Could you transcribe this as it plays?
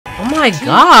Oh my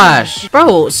gosh.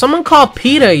 Bro, someone call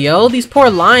PETA, yo. These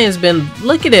poor lions been...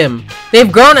 Look at him.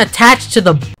 They've grown attached to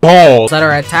the balls that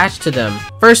are attached to them.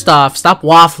 First off, stop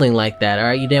waffling like that,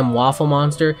 alright, you damn waffle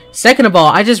monster. Second of all,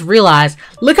 I just realized,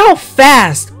 look how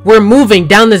fast we're moving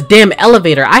down this damn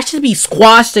elevator. I should be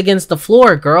squashed against the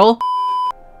floor, girl.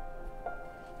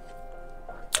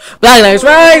 Black Lives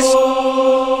Rise!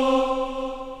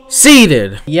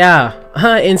 Seated. Yeah,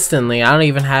 instantly. I don't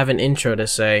even have an intro to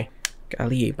say.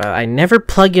 Golly, but I never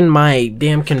plug in my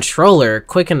damn controller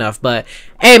quick enough. But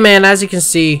hey man, as you can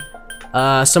see,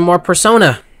 some more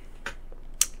Persona.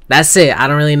 That's it. I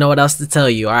don't really know what else to tell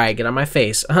you. Alright, get on my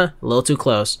face. A little too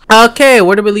close. Okay,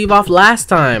 where did we leave off last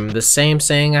time? The same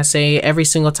saying I say every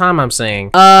single time I'm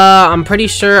saying. I'm pretty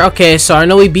sure. Okay, so I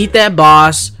know we beat that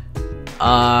boss.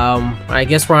 I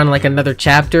guess we're on like another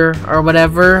chapter or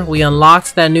whatever. We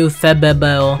unlocked that new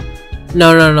Thebebel.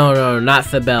 No, not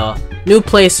Thebel. New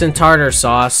place in tartar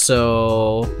sauce,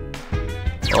 so...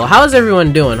 Well, how's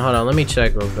everyone doing? Hold on, let me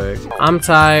check real quick. I'm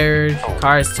tired.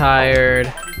 Car's tired.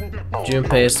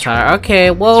 Junpei is tired.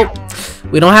 Okay, well,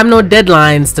 we don't have no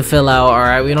deadlines to fill out,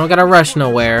 alright? We don't gotta rush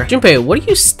nowhere. Junpei, what are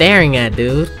you staring at,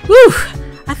 dude? Whew!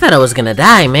 I thought I was gonna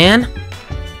die, man.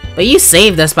 But you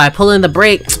saved us by pulling the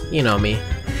brake. You know me.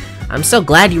 I'm so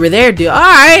glad you were there, dude.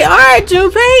 Alright,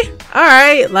 Junpei!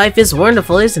 Alright, life is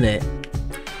wonderful, isn't it?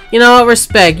 You know,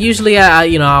 respect. Usually,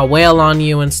 I'll wail on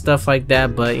you and stuff like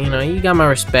that, but, you know, you got my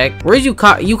respect. Where's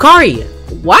Yukari?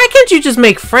 Why can't you just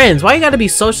make friends? Why you gotta be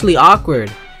socially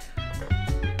awkward?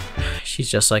 She's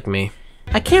just like me.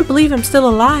 I can't believe I'm still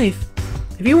alive.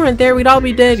 If you weren't there, we'd all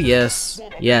be dead. Yes.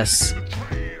 Yes.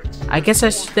 I guess I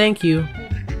should thank you.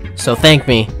 So thank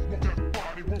me.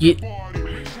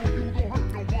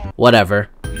 Whatever.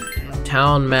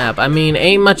 Town map. I mean,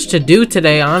 ain't much to do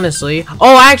today, honestly.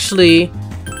 Oh, actually...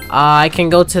 I can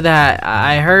go to that.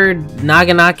 I heard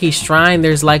Naganaki Shrine,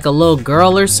 there's like a little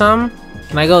girl or some.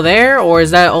 Can I go there? Or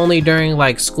is that only during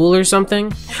like school or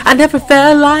something? I never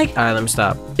felt like... Alright, let me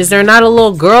stop. Is there not a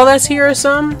little girl that's here or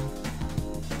some?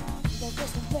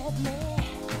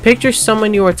 Picture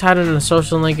someone you are tied in a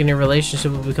social link and your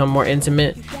relationship will become more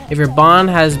intimate. If your bond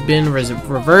has been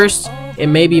reversed, it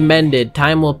may be mended.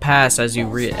 Time will pass as you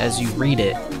read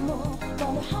it.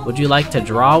 Would you like to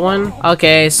draw one?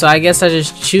 Okay, so I guess I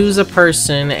just choose a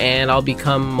person and I'll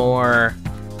become more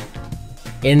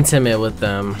intimate with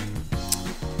them.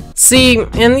 See,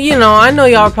 and you know, I know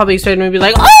y'all are probably expecting me to be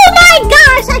like, oh my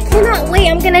gosh, I cannot wait,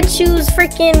 I'm gonna choose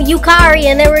freaking Yukari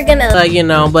and then we're gonna... you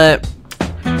know, but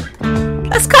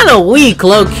that's kind of weak,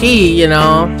 low-key, you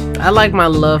know? I like my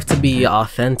love to be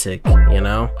authentic, you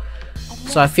know?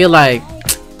 So I feel like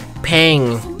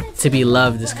paying to be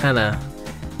loved is kind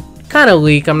of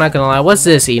weak, I'm not gonna lie. What's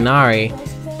this, Inari?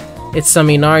 It's some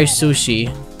Inari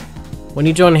sushi. When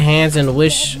you join hands and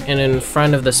wish in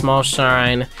front of the small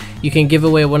shrine, you can give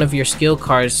away one of your skill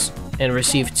cards and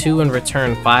receive 2 in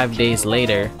return 5 days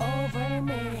later.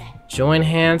 Join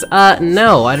hands?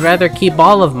 No, I'd rather keep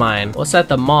all of mine. What's at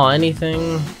the mall?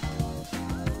 Anything?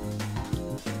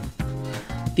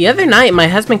 The other night, my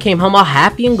husband came home all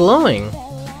happy and glowing.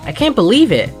 I can't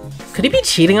believe it. Could he be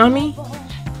cheating on me?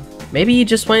 Maybe he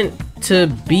just went to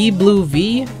B Blue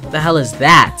V? What the hell is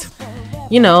that?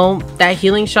 You know, that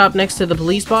healing shop next to the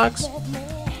police box?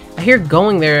 I hear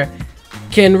going there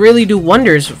can really do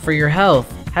wonders for your health.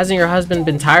 Hasn't your husband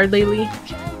been tired lately?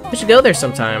 We should go there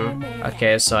sometime.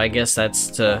 Okay, so I guess that's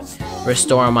to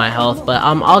restore my health, but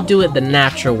I'll do it the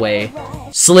natural way.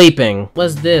 Sleeping.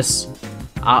 What's this?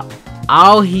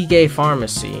 Aohige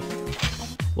Pharmacy.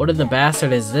 What in the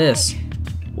bastard is this?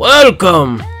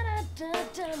 Welcome!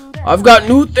 I've got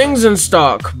new things in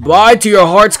stock. Buy to your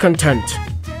heart's content.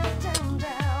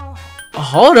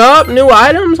 Hold up, new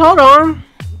items, hold on.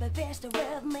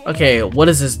 Okay, what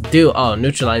does this do? Oh,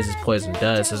 neutralizes poison.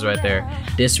 Duh, it says right there.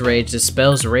 Disrage,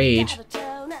 dispels rage.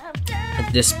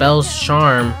 Dispels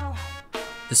charm.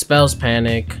 Dispels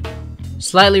panic.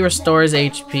 Slightly restores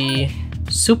HP.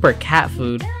 Super cat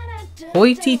food.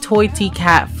 Hoity-toity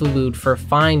cat food for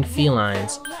fine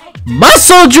felines.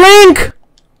 Muscle drink!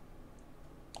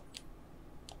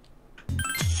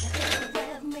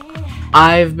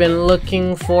 I've been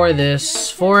looking for this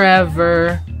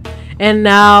forever, and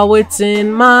now it's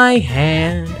in my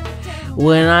hand.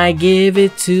 When I give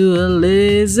it to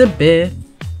Elizabeth,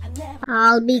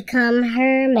 I'll become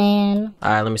her man.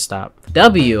 Alright, let me stop.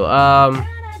 W, I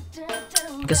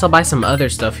guess I'll buy some other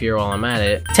stuff here while I'm at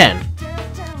it. 10.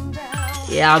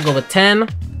 Yeah, I'll go with 10.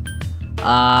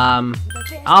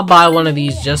 I'll buy one of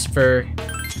these just for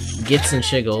gits and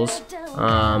shiggles.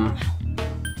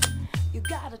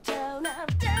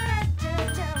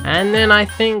 And then I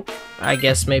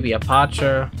guess maybe a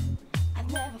Patra.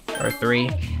 Or 3.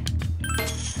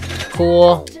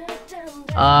 Cool.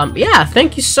 Yeah,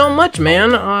 thank you so much,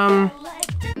 man.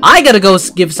 I gotta go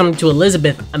give something to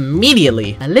Elizabeth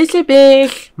immediately.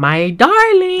 Elizabeth, my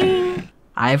darling,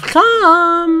 I've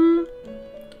come.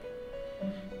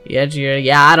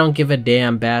 Yeah, I don't give a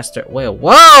damn, bastard. Wait,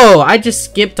 whoa! I just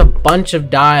skipped a bunch of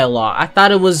dialogue. I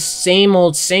thought it was same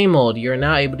old, same old. You're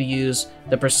now able to use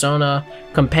the Persona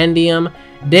Compendium.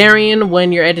 Darian,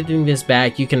 when you're editing this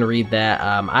back, you can read that.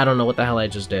 I don't know what the hell I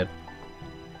just did.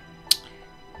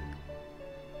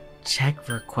 Check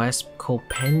request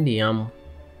compendium.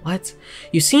 What?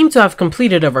 You seem to have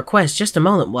completed a request. Just a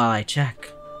moment while I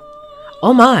check.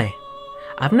 Oh my.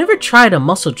 I've never tried a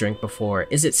muscle drink before.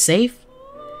 Is it safe?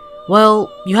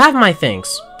 Well, you have my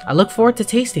thanks. I look forward to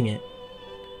tasting it.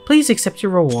 Please accept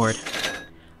your reward.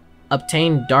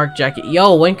 Obtain dark jacket.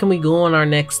 Yo, when can we go on our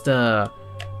next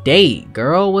date,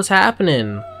 girl? What's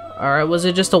happening? Alright, was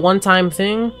it just a one-time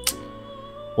thing?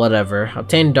 Whatever.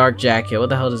 Obtain dark jacket. What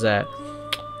the hell is that?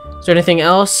 Is there anything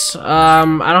else? I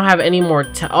don't have any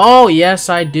more oh, yes,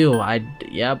 I do.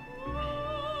 Yep.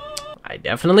 I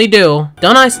definitely do.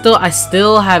 Don't I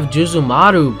still have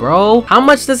Juzumaru, bro? How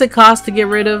much does it cost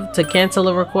to cancel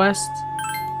a request?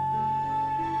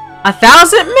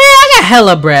 1,000? Man, I got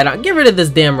hella bread. I'll get rid of this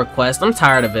damn request. I'm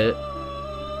tired of it.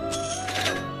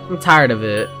 I'm tired of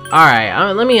it.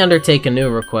 Alright, let me undertake a new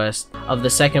request of the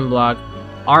second block.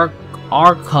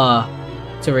 Arca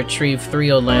to retrieve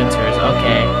 3 old lanterns.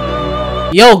 Okay.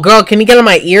 Yo, girl, can you get in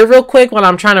my ear real quick while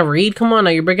I'm trying to read? Come on, now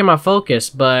you're breaking my focus,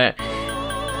 but...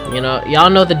 You know, y'all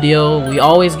know the deal. We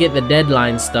always get the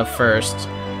deadline stuff first.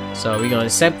 So we're gonna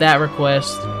accept that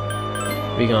request.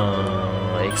 We're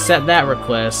gonna accept that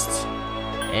request.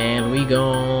 And we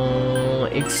gonna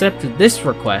accept this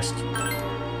request.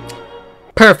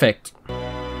 Perfect.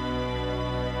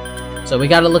 So we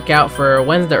gotta look out for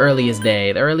when's the earliest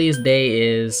day. The earliest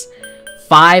day is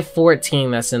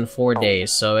 5/14. That's in 4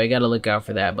 days, so I gotta look out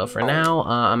for that. But for now,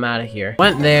 I'm out of here.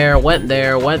 Went there.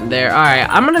 Alright,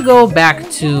 I'm gonna go back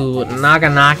to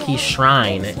Naganaki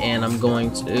Shrine, and I'm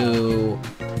going to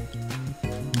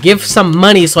give some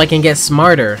money so I can get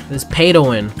smarter. This pay to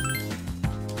win.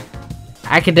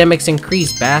 Academics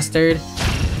increase, bastard.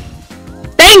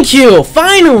 Thank you!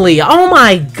 Finally! Oh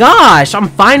my gosh! I'm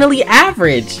finally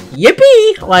average!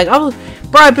 Yippee! Like,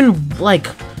 I've been, like...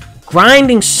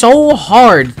 grinding so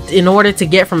hard in order to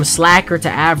get from slacker to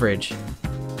average.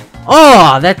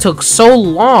 Oh, that took so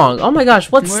long. Oh my gosh,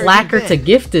 what's slacker to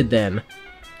gifted then?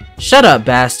 Shut up,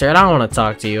 bastard. I don't want to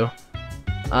talk to you.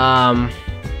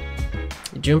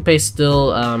 Junpei's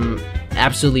still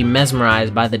absolutely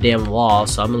mesmerized by the damn wall,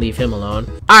 so I'm gonna leave him alone.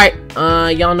 Alright,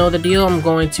 y'all know the deal. I'm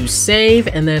going to save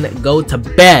and then go to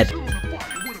bed.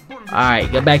 Alright,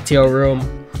 get back to your room.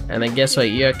 And then guess what?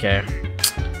 You're okay.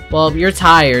 Well, you're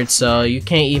tired, so you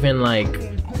can't even, like,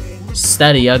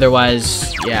 study,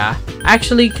 otherwise, yeah.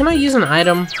 Actually, can I use an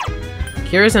item?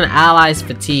 Cures an ally's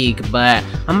fatigue, but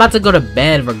I'm about to go to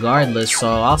bed regardless, so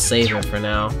I'll save it for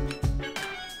now.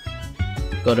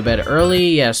 Go to bed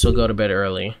early? Yes, we'll go to bed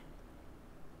early.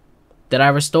 Did I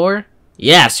restore?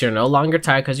 Yes, you're no longer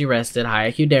tired because you rested.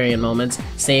 High IQ Darian moments.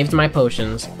 Saved my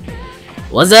potions.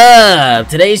 What's up?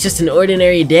 Today's just an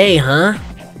ordinary day, huh?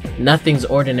 Nothing's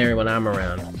ordinary when I'm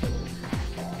around.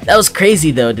 That was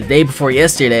crazy though, the day before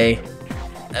yesterday.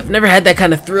 I've never had that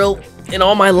kind of thrill in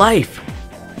all my life.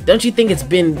 Don't you think it's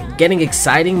been getting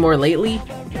exciting more lately?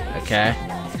 Okay.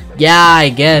 Yeah, I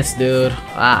guess, dude.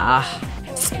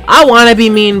 I want to be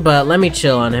mean, but let me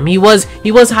chill on him. He was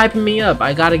hyping me up.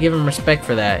 I gotta give him respect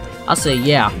for that. I'll say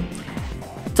yeah.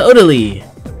 Totally.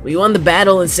 We won the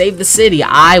battle and saved the city.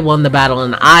 I won the battle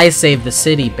and I saved the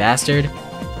city, bastard.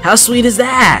 How sweet is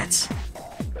that?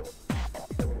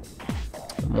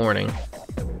 Morning.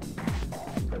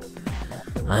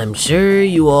 I'm sure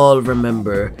you all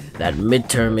remember that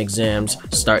midterm exams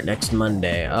start next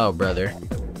Monday. Oh, brother.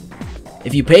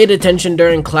 If you paid attention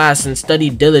during class and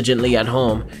studied diligently at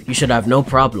home, you should have no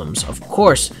problems. Of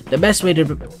course, the best way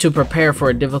to prepare for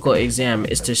a difficult exam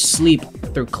is to sleep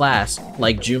through class,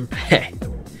 like Junpei.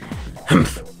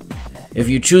 If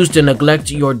you choose to neglect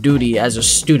your duty as a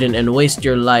student and waste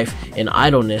your life in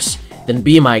idleness, then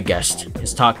be my guest.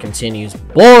 His talk continues.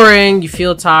 Boring! You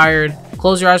feel tired?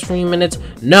 Close your eyes for a few minutes?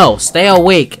 No, stay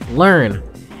awake. Learn.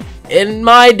 In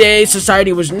my day,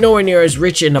 society was nowhere near as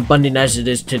rich and abundant as it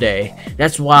is today.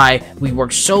 That's why we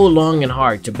work so long and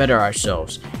hard to better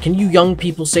ourselves. Can you young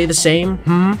people say the same?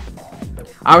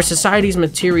 Our society's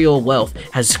material wealth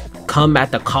has come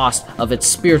at the cost of its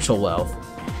spiritual wealth.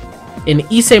 In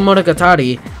Issei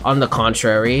Monogatari, on the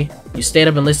contrary, you stayed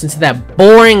up and listened to that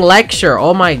boring lecture.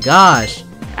 Oh my gosh.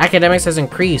 Academics has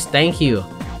increased. Thank you.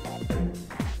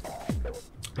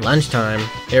 Lunchtime.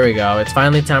 Here we go. It's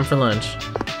finally time for lunch.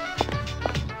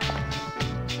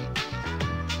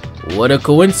 What a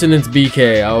coincidence,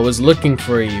 BK. I was looking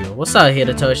for you. What's up,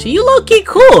 Hidetoshi? You low-key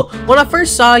cool. When I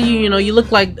first saw you, you know, you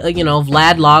look like,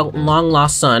 Vlad long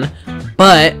lost son.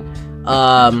 But,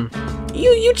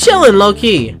 you chillin'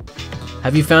 low-key.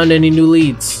 Have you found any new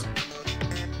leads?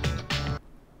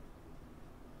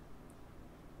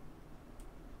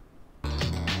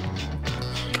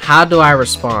 How do I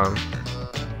respond?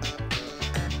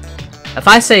 If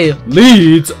I say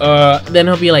leads, then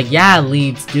he'll be like, yeah,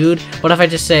 leads, dude. But if I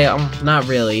just say, not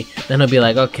really, then he'll be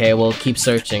like, okay, well, keep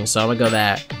searching. So I'm gonna go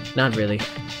that. Not really.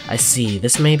 I see.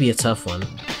 This may be a tough one.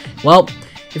 Well,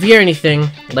 if you hear anything,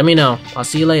 let me know. I'll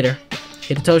see you later.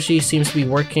 Hidetoshi seems to be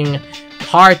working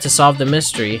hard to solve the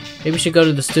mystery. Maybe we should go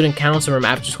to the student council room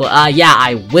after school. Yeah,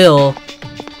 I will.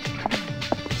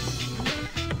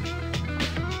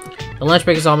 The lunch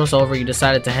break is almost over. You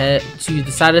decided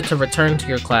to return to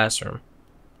your classroom.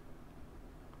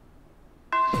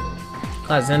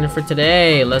 Class ended for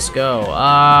today. Let's go.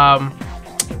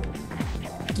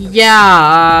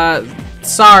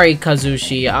 Sorry,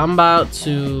 Kazushi. I'm about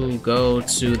to go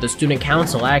to the student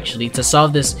council, actually, to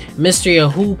solve this mystery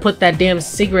of who put that damn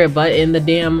cigarette butt in the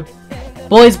damn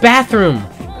boys' bathroom.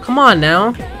 Come on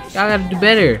now. Y'all gotta do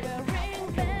better.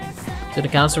 To the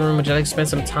council room, would you like to spend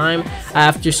some time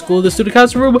after school? The student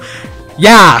council room?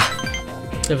 Yeah!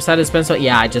 They decided to spend some—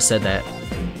 yeah, I just said that.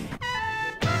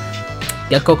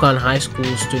 Gekkokan High School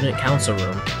Student Council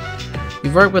Room.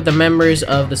 You've worked with the members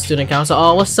of the student council.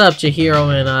 Oh, what's up,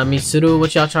 Chihiro and Mitsuru?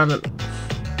 What y'all trying to—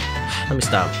 let me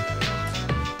stop.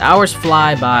 The hours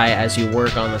fly by as you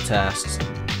work on the tasks.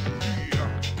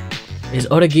 Is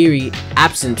Odagiri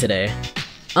absent today?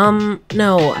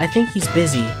 No, I think he's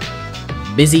busy.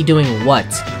 Busy doing what?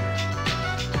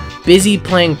 Busy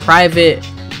playing private—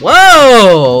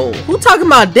 whoa! Who talking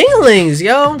about dinglings,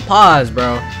 yo? Pause,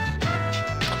 bro.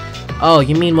 Oh,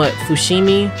 you mean what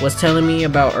Fushimi was telling me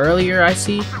about earlier, I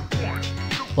see?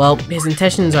 Well, his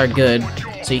intentions are good,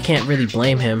 so you can't really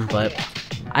blame him, but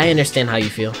I understand how you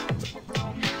feel.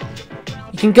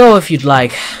 You can go if you'd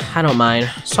like. I don't mind.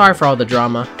 Sorry for all the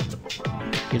drama.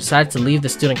 You decided to leave the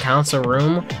student council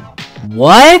room?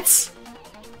 What?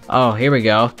 Oh, here we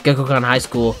go. Gekkokan High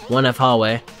School, 1F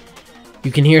hallway.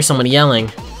 You can hear someone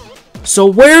yelling. So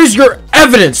where's your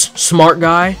evidence, smart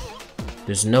guy?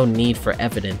 There's no need for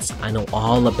evidence. I know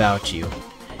all about you.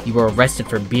 You were arrested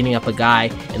for beating up a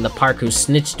guy in the park who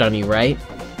snitched on you, right?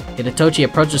 Hidetoshi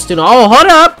approached the student. Oh, hold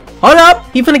up! Hold up!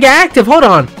 He finna get active, hold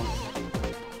on.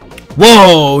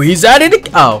 Whoa, he's at it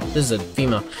again. Oh, this is a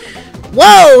female.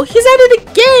 Whoa, he's at it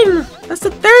again! That's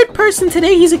the third person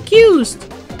today he's accused.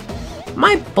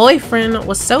 My boyfriend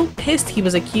was so pissed he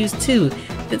was accused too.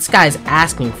 This guy's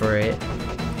asking for it.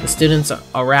 The students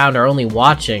around are only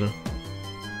watching.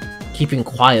 Keeping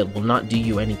quiet will not do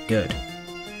you any good.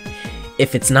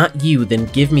 If it's not you, then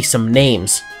give me some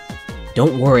names.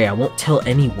 Don't worry, I won't tell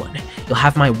anyone. You'll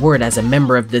have my word as a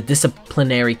member of the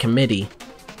disciplinary committee.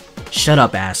 Shut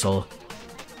up, asshole.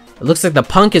 It looks like the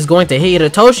punk is going to hit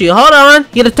Hidetoshi. Hold on!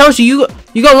 Hidetoshi, you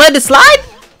gonna let it slide?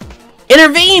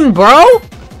 Intervene, bro!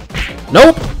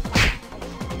 Nope!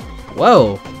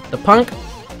 Whoa. The punk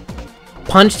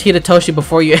punched Hidetoshi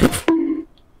before you—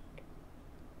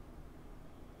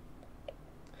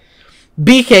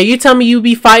 BK, you tell me you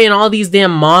be fighting all these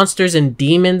damn monsters and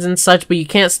demons and such, but you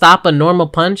can't stop a normal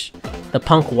punch? The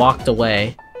punk walked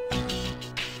away.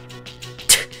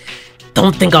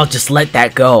 Don't think I'll just let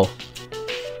that go.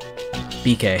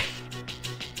 BK,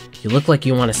 you look like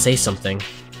you want to say something.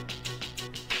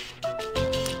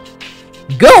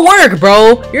 Good work,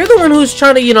 bro! You're the one who's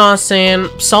trying to, you know what I'm saying,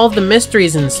 solve the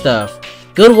mysteries and stuff.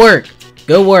 Good work.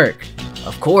 Good work.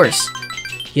 Of course.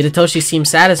 Hidetoshi seems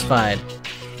satisfied.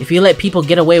 If you let people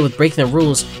get away with breaking the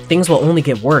rules, things will only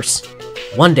get worse.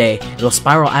 One day, it'll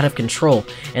spiral out of control,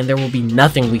 and there will be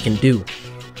nothing we can do.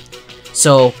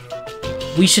 So,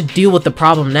 we should deal with the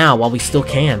problem now while we still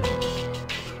can.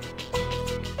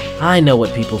 I know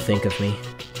what people think of me.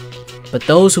 But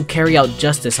those who carry out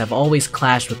justice have always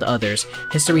clashed with others.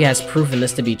 History has proven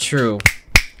this to be true.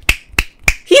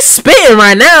 He's spitting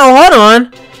right now, hold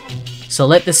on! So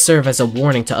let this serve as a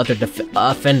warning to other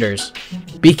offenders.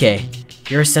 BK,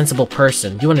 you're a sensible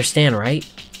person. You understand, right?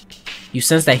 You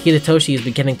sense that Hidetoshi is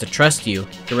beginning to trust you.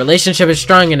 The relationship is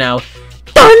stronger now.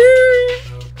 Dun!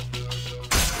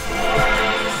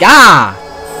 Yeah!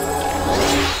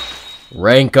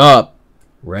 Rank up.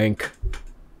 Rank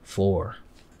 4.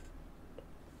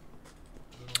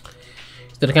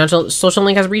 The council social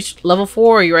link has reached level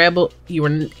 4. Your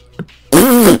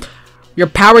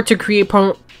power to create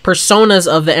personas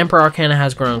of the Emperor Arcana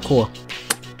has grown. Cool.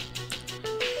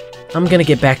 I'm gonna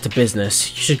get back to business.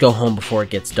 You should go home before it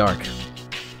gets dark.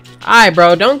 Alright,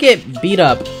 bro, don't get beat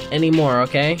up anymore,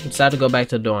 okay? You decided to go back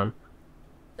to the dorm.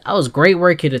 That was great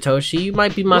work, Hidetoshi. You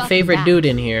might be my favorite dude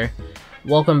in here.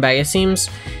 Welcome back. It seems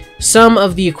some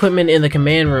of the equipment in the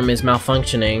command room is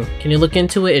malfunctioning. Can you look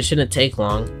into it? It shouldn't take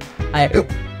long. I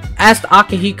asked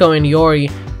Akihiko and Yori,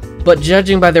 but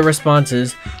judging by their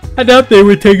responses, I doubt they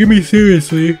were taking me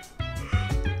seriously.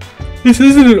 This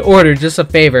isn't an order, just a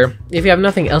favor. If you have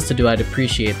nothing else to do, I'd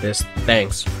appreciate this.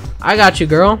 Thanks. I got you,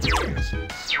 girl.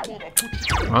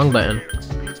 Wrong button.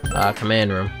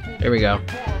 Command room. There we go.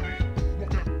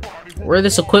 Where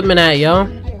this equipment at, yo?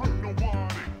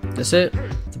 This it?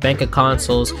 The bank of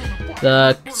consoles.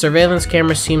 The surveillance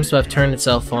camera seems to have turned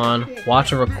itself on.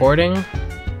 Watch a recording?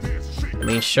 I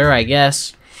mean, sure, I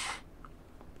guess.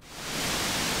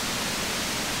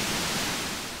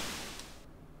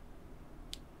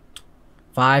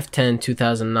 Five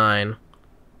 10/2009.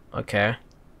 Okay.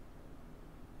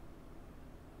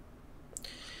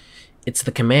 It's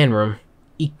the command room.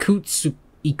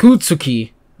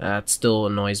 Ikutsuki, that still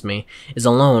annoys me, is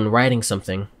alone writing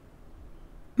something.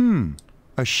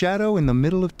 A shadow in the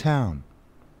middle of town.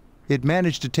 It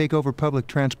managed to take over public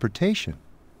transportation.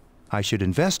 I should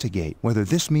investigate whether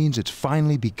this means it's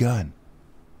finally begun.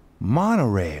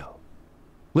 Monorail.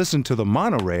 Listen to the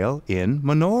monorail in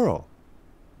Monaural.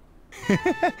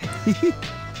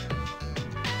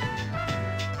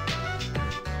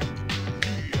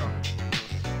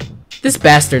 This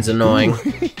bastard's annoying.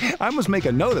 I must make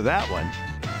a note of that one.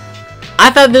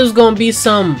 I thought there was gonna be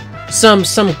some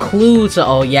clue to,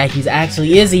 oh yeah, he's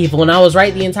actually is evil, and I was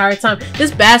right the entire time.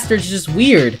 This bastard's just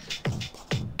weird.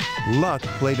 Luck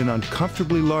played an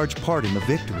uncomfortably large part in the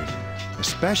victory,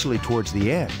 especially towards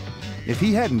the end. If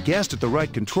he hadn't guessed at the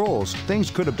right controls,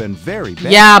 things could have been very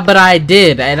bad. Yeah, but I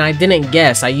did, and I didn't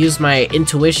guess. I used my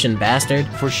intuition, bastard.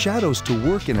 For shadows to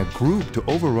work in a group to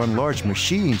overrun large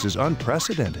machines is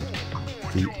unprecedented.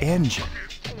 The engine.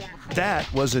 That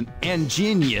was an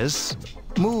ingenious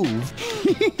move.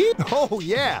 Oh,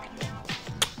 yeah.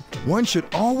 One should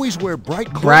always wear bright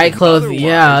clothes. Bright clothes,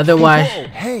 yeah, otherwise... Oh,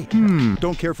 hey,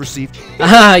 don't care for Steve.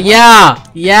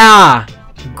 Yeah.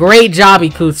 Great job,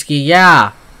 Ikutsuki,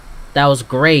 yeah. That was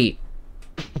great.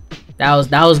 That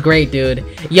was great, dude.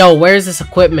 Yo, where's this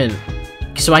equipment?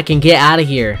 So I can get out of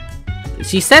here.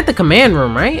 She said the command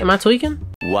room, right? Am I tweaking?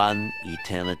 One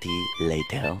eternity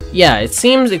later. Yeah, it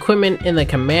seems equipment in the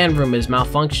command room is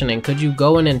malfunctioning. Could you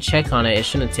go in and check on it? It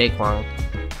shouldn't take long.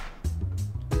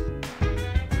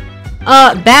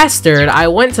 Bastard, I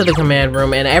went to the command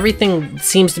room and everything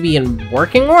seems to be in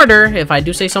working order, if I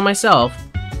do say so myself.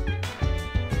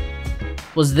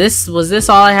 Was this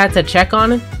all I had to check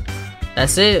on?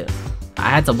 That's it? I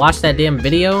had to watch that damn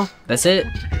video? That's it?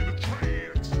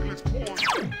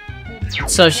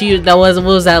 So that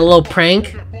was that little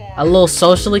prank? A little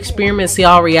social experiment? See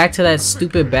how I'll react to that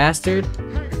stupid bastard?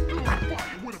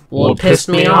 Well, it pissed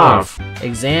me off.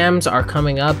 Exams are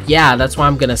coming up. Yeah, that's why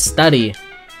I'm gonna study.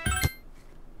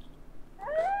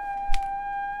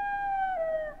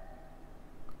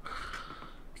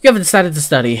 You haven't decided to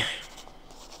study.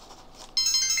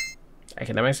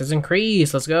 Academics has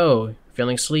increased. Let's go.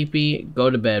 Feeling sleepy?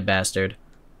 Go to bed, bastard.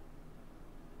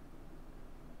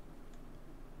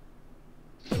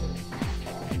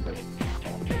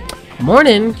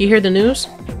 Morning. You hear the news?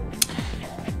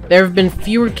 There have been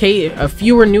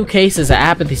fewer new cases of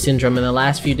apathy syndrome in the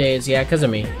last few days. Yeah, because of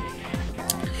me.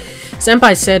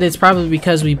 Senpai said it's probably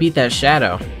because we beat that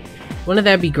shadow. Wouldn't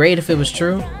that be great if it was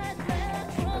true?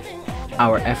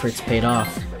 Our efforts paid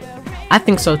off. I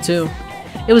think so too.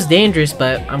 It was dangerous,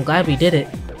 but I'm glad we did it.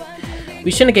 We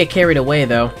shouldn't get carried away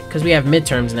though, because we have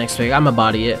midterms next week. I'ma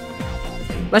body it.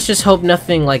 Let's just hope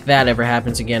nothing like that ever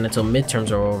happens again until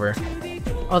midterms are over.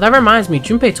 Oh, that reminds me,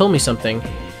 Junpei told me something.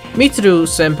 Mitsuru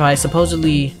senpai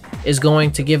supposedly is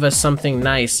going to give us something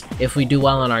nice if we do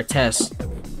well on our tests.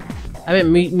 I bet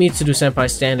Mitsuru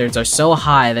senpai's standards are so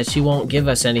high that she won't give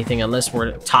us anything unless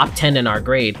we're top 10 in our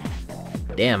grade.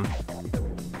 Damn.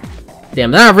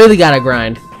 Damn, then I really gotta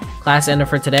grind. Class ended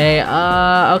for today.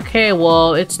 Okay,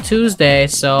 well, it's Tuesday,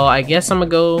 so I guess I'm gonna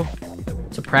go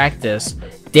to practice.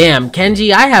 Damn,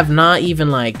 Kenji, I have not even,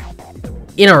 like,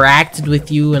 interacted with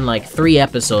you in, like, 3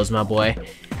 episodes, my boy.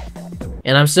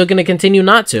 And I'm still gonna continue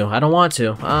not to. I don't want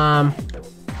to.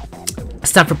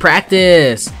 It's time for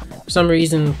practice. For some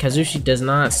reason, Kazushi does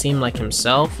not seem like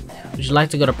himself. Would you like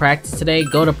to go to practice today?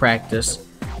 Go to practice.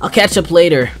 I'll catch up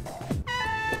later.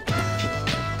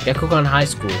 Gekukan High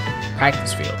School.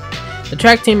 Practice field. The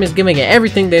track team is giving it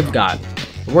everything they've got.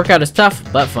 The workout is tough,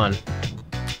 but fun.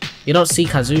 You don't see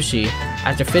Kazushi.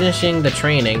 After finishing the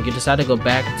training, you decide to go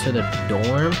back to the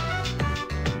dorm.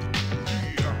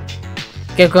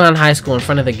 Gekkogan High School in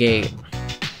front of the gate.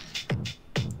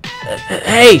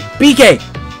 Hey, BK!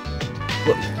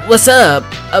 What's up?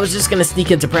 I was just gonna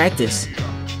sneak into practice.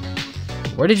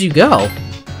 Where did you go?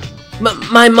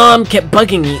 My mom kept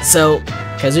bugging me, so...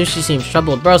 Kazushi seems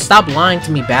troubled. Bro, stop lying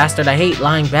to me, bastard. I hate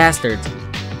lying bastards.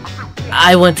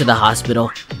 I went to the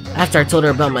hospital. After I told her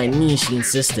about my knee, she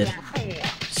insisted.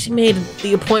 She made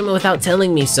the appointment without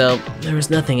telling me, so there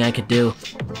was nothing I could do.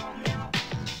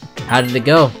 How did it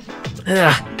go?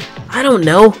 I don't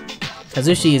know.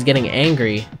 Kazushi is getting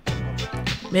angry.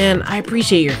 Man, I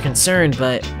appreciate your concern,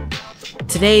 but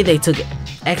today they took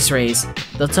x-rays.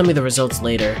 They'll tell me the results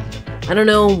later. I don't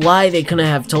know why they couldn't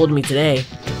have told me today.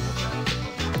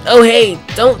 Oh hey,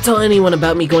 don't tell anyone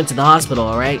about me going to the hospital,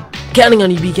 alright? Counting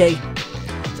on you, BK.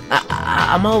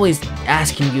 I'm always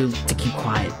asking you to keep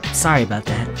quiet. Sorry about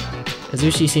that.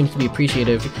 Kazushi seems to be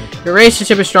appreciative. Your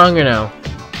relationship is stronger now.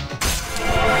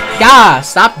 Gah!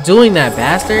 Stop doing that,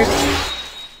 bastard!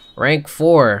 Rank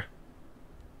 4.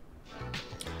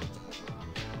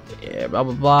 Yeah, blah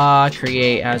blah blah.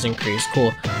 Create has increased.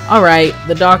 Cool. Alright,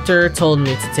 the doctor told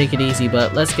me to take it easy,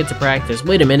 but let's get to practice.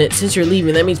 Wait a minute, since you're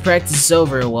leaving, that means practice is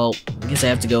over. Well, I guess I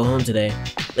have to go home today.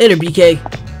 Later, BK!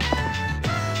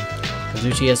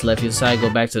 Kazushi has left. You decide to go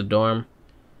back to the dorm.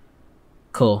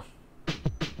 Cool.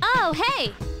 Oh,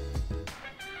 hey!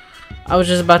 I was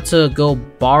just about to go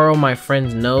borrow my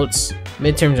friend's notes.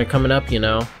 Midterms are coming up, you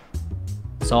know.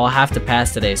 So I'll have to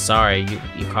pass today. Sorry,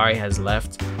 Yukari has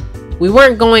left. We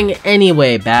weren't going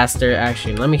anyway, bastard.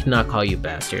 Actually, let me not call you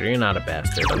bastard. You're not a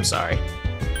bastard. I'm sorry.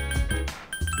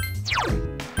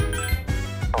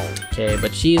 Okay,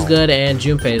 but she's good and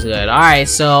Junpei's good. Alright,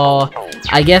 so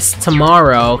I guess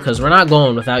tomorrow, because we're not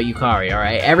going without Yukari,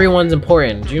 alright? Everyone's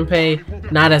important.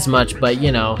 Junpei, not as much, but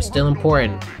you know, still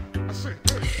important.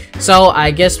 So I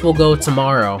guess we'll go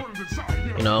tomorrow.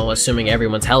 You know, assuming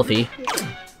everyone's healthy.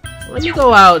 Let me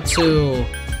go out to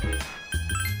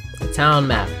the town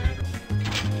map.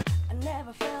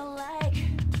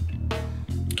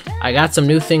 I got some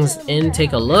new things in.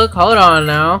 Take a look. Hold on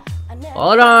now.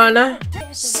 Hold on.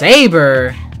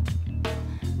 Saber.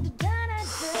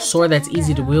 Sword that's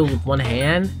easy to wield with one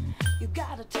hand.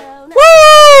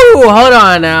 Woo! Hold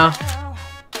on now.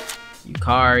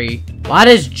 Yukari. Why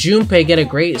does Junpei get a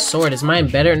great sword? Is mine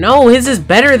better? No, his is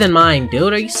better than mine,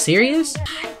 dude. Are you serious?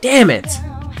 Damn it.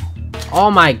 Oh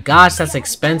my gosh, that's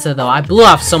expensive though. I blew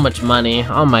off so much money.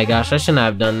 Oh my gosh, I shouldn't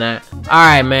have done that.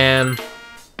 Alright, man.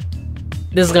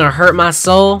 This is gonna hurt my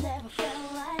soul.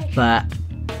 But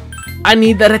I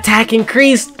need that attack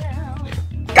increased.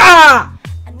 Ah!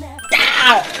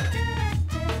 Ah!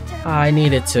 I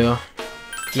needed to.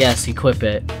 Yes, equip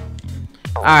it.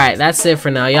 Alright, that's it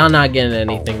for now. Y'all not getting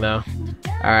anything though.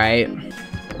 Alright.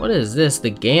 What is this? The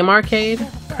game arcade?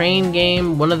 Crane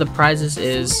game. One of the prizes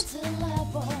is...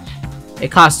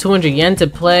 It costs 200 yen to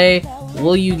play.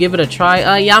 Will you give it a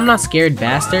try? Yeah, I'm not scared,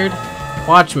 bastard.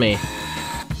 Watch me.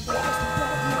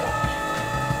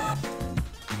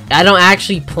 I don't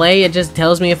actually play, it just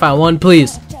tells me if I won,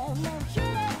 please.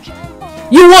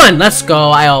 You won! Let's go,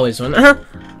 I always win.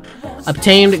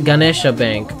 Obtained Ganesha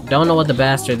Bank. Don't know what the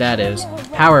bastard that is.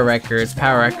 Power records,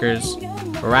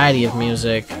 variety of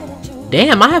music.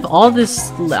 Damn, I have all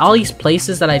these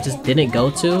places that I just didn't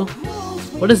go to.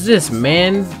 What is this?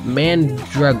 Mandragora?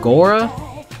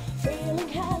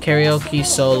 Karaoke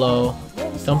solo.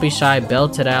 Don't be shy,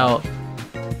 belt it out.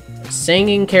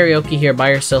 Singing karaoke here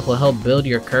by yourself will help build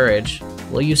your courage.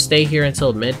 Will you stay here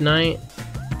until midnight?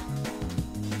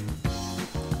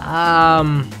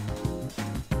 I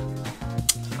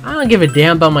don't give a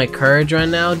damn about my courage right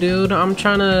now, dude. I'm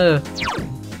trying to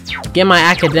get my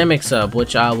academics up,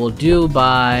 which I will do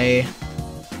by...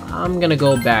 I'm gonna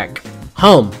go back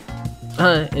home.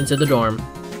 Into the dorm.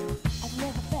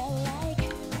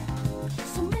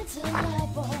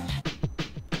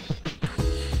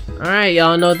 Alright,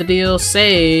 y'all know the deal.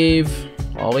 Save.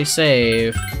 Always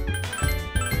save.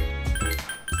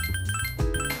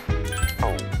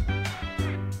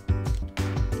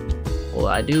 Well,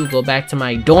 I do go back to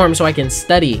my dorm so I can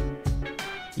study.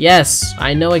 Yes,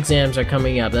 I know exams are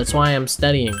coming up. That's why I'm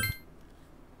studying.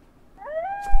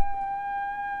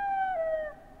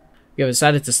 You have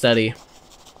decided to study.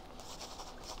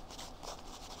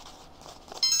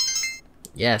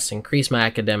 Yes, increase my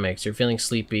academics. You're feeling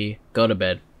sleepy. Go to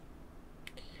bed.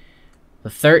 The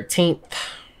 13th.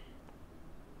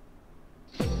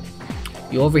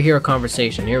 You overhear a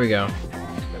conversation. Here we go.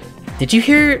 Did you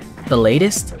hear the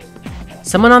latest?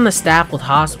 Someone on the staff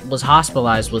was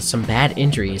hospitalized with some bad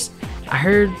injuries. I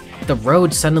heard the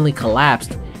road suddenly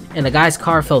collapsed and the guy's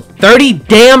car fell 30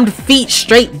 damned feet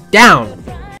straight down.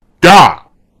 Gah!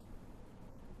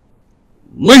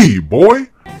 Leave, boy!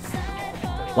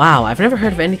 Wow, I've never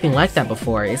heard of anything like that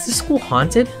before. Is this school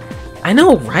haunted? I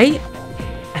know, right?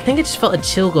 I think I just felt a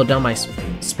chill go down my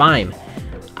spine.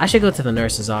 I should go to the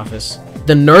nurse's office.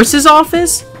 The nurse's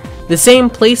office? The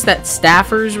same place that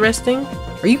Staffer's resting?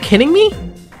 Are you kidding me?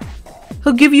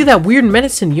 He'll give you that weird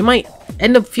medicine. You might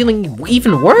end up feeling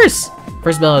even worse.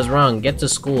 First bell is wrong. Get to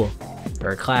school.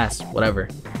 Or class. Whatever.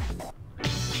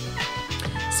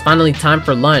 It's finally time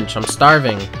for lunch. I'm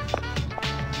starving.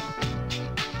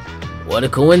 What a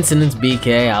coincidence,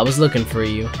 BK. I was looking for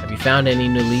you. Have you found any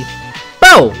new leads?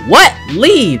 Bro, what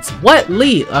leads? What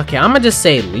lead? Okay, I'm gonna just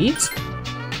say leads.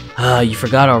 You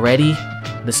forgot already?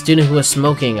 The student who was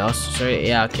smoking. I was sorry.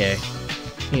 Yeah, okay.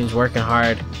 He was working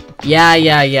hard. Yeah.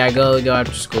 Go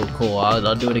after school. Cool.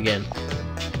 I'll do it again.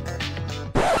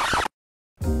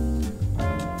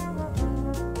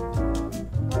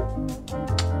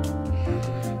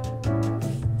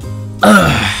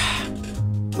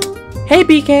 Hey,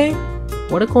 BK.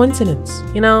 What a coincidence.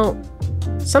 You know,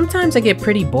 sometimes I get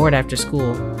pretty bored after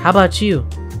school. How about you?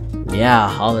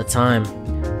 Yeah, all the time.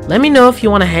 Let me know if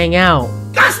you want to hang out.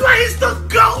 That's why he's the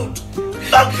GOAT!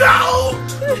 The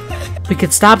GOAT! We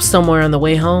could stop somewhere on the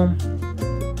way home.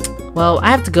 Well, I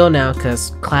have to go now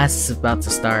because class is about to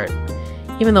start.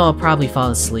 Even though I'll probably fall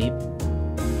asleep.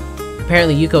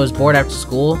 Apparently Yuko is bored after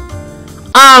school.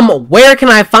 Where can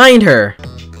I find her?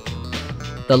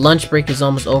 The lunch break is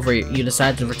almost over. You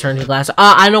decide to return to class.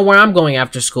 I know where I'm going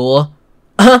after school.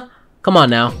 Come on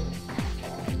now.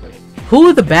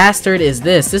 Who the bastard is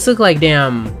this? This looks like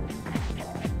damn...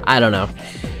 I don't know.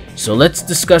 So let's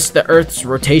discuss the Earth's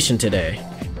rotation today.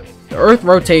 The Earth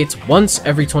rotates once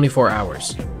every 24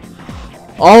 hours.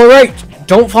 Alright,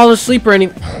 don't fall asleep or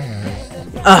any...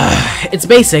 it's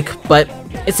basic, but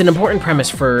it's an important premise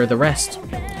for the rest.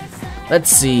 Let's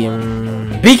see...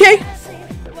 BK?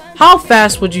 How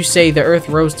fast would you say the Earth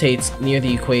rotates near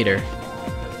the equator?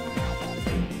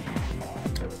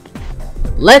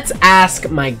 Let's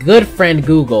ask my good friend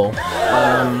Google.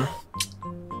 I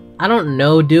don't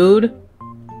know, dude.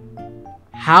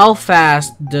 How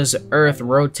fast does Earth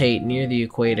rotate near the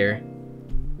equator?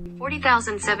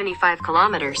 40,075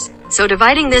 kilometers. So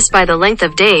dividing this by the length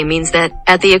of day means that,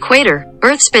 at the equator,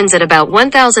 Earth spins at about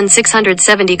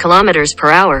 1,670 kilometers per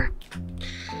hour.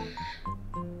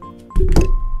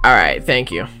 Alright,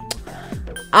 thank you.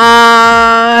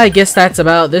 I guess that's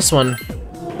about this one.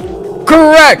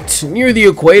 Correct! Near the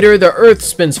equator, the Earth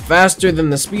spins faster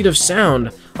than the speed of sound.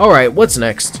 Alright, what's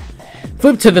next?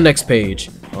 Flip to the next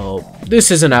page. Oh, this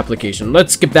is an application.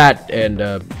 Let's skip that and,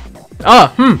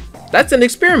 that's an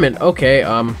experiment. Okay,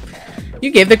 you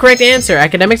gave the correct answer.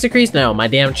 Academics decrease now. My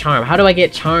damn charm. How do I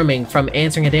get charming from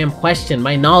answering a damn question?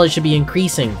 My knowledge should be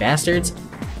increasing, bastards.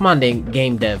 Come on,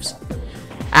 game devs.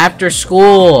 After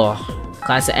school.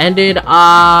 Class ended.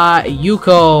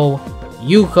 Yuko.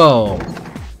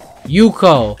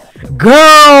 Girl,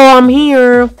 I'm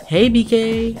here. Hey,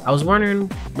 BK. I was wondering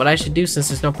what I should do since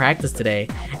there's no practice today.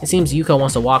 It seems Yuko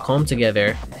wants to walk home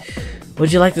together.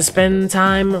 Would you like to spend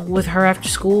time with her after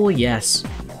school? Yes.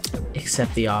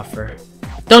 Accept the offer.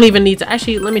 Don't even need to.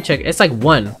 Actually, let me check. It's like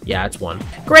 1. Yeah, it's 1.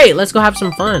 Great, let's go have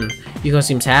some fun. Yuko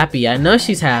seems happy. I know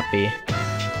she's happy.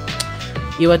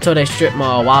 Iwatode Strip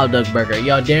Mall, Wild Duck Burger.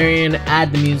 Yo, Darian,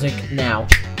 add the music now.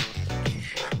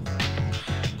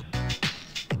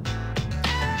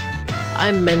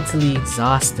 I'm mentally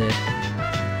exhausted.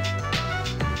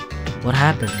 What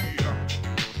happened?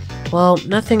 Well,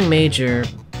 nothing major.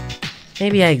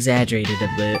 Maybe I exaggerated a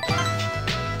bit.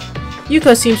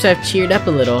 Yuko seems to have cheered up a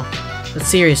little. But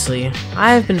seriously,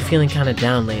 I have been feeling kinda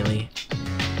down lately.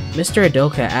 Mr.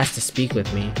 Adoka asked to speak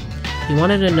with me. He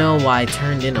wanted to know why I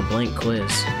turned in a blank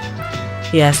quiz.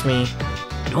 He asked me,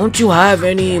 "Don't you have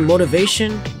any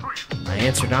motivation?" I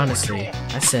answered honestly.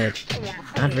 I said,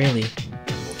 "Not really."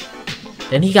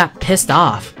 Then he got pissed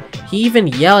off. He even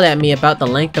yelled at me about the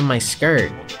length of my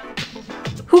skirt.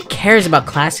 Who cares about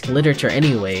classic literature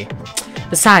anyway?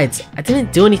 Besides, I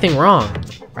didn't do anything wrong.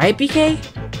 Right, BK?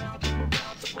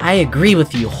 I agree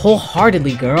with you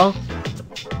wholeheartedly, girl.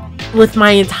 With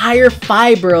my entire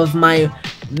fiber of my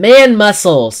man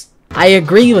muscles. I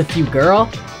agree with you, girl.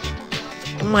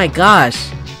 Oh my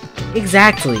gosh.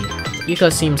 Exactly.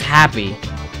 Yuko seems happy.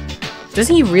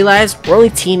 Doesn't he realize we're only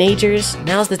teenagers?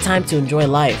 Now's the time to enjoy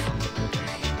life.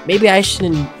 Maybe I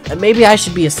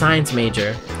should be a science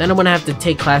major. Then I wouldn't have to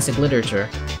take classic literature.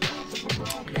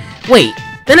 Wait,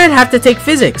 then I'd have to take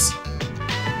physics.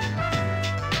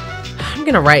 I'm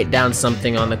gonna write down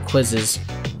something on the quizzes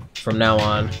from now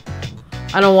on.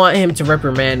 I don't want him to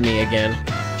reprimand me again.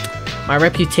 My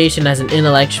reputation as an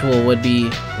intellectual would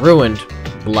be ruined.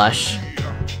 Blush.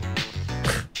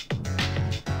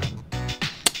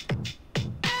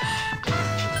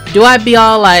 do I be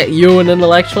all like, you an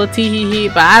intellectual, tee hee hee?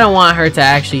 But I don't want her to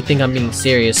actually think I'm being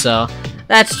serious, so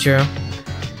that's true.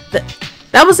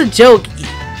 That was a joke.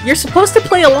 You're supposed to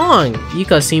play along.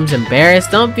 Yuko seems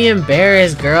embarrassed. Don't be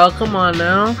embarrassed, girl. Come on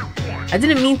now. I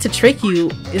didn't mean to trick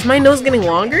you. Is my nose getting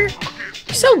longer?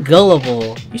 You're so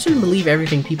gullible. You shouldn't believe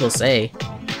everything people say.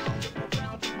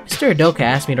 Mr. Udoka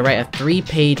asked me to write a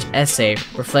 3-page essay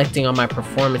reflecting on my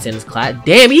performance in his class.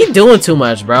 Damn, he doing too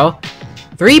much, bro.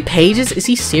 3 pages? Is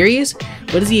he serious?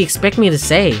 What does he expect me to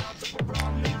say?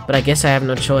 But I guess I have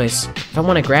no choice if I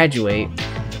want to graduate.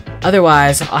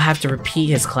 Otherwise, I'll have to repeat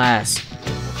his class.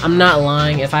 I'm not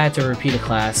lying. If I had to repeat a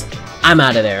class, I'm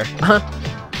out of there.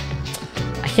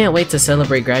 I can't wait to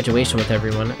celebrate graduation with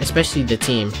everyone, especially the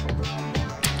team.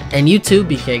 And you too,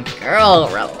 BK. Girl,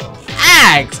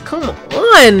 relax. Come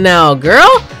on now,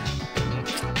 girl.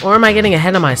 Or am I getting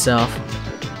ahead of myself?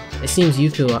 It seems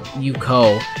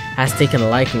Yuko has taken a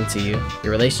liking to you.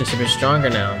 Your relationship is stronger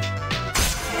now.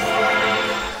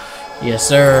 Yes,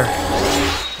 sir.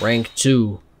 Rank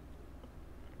 2.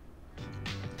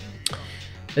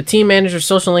 The team manager's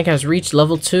social link has reached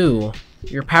level 2.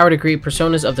 Your power to create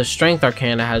personas of the strength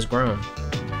arcana has grown.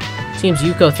 Seems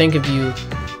Yuko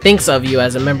thinks of you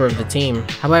as a member of the team.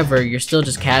 However, you're still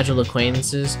just casual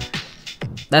acquaintances.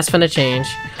 That's gonna change.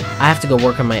 I have to go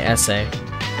work on my essay.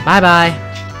 Bye bye.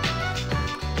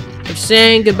 I'm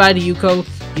saying goodbye to Yuko.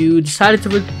 You decided to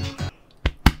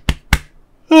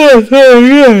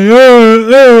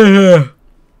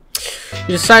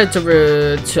You decided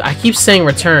to I keep saying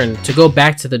return, to go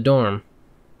back to the dorm.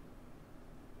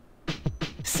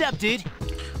 Sup, dude?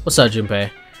 What's up, Junpei?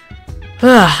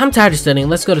 I'm tired of studying.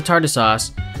 Let's go to tartar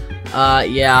sauce.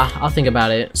 Yeah, I'll think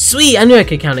about it. Sweet, I knew I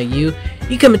could count on you.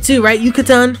 You coming too, right,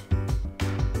 Yuka-tan?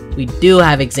 We do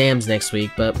have exams next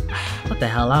week, but what the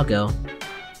hell, I'll go.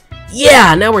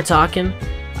 Yeah, now we're talking.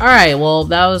 Alright, well,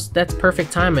 that's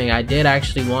perfect timing. I did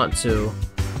actually want to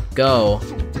go.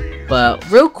 But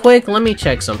real quick, let me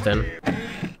check something.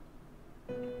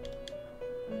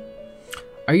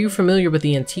 Are you familiar with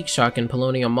the antique shop in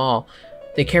Paulownia Mall?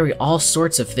 They carry all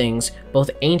sorts of things, both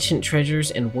ancient treasures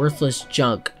and worthless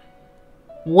junk.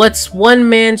 What's one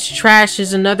man's trash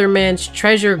is another man's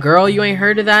treasure, girl. You ain't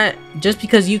heard of that? Just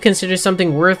because you consider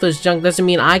something worthless junk doesn't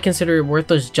mean I consider it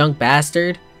worthless junk,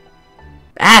 bastard.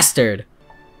 Bastard!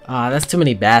 That's too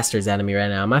many bastards out of me right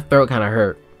now. My throat kind of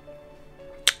hurt.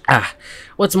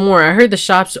 What's more, I heard the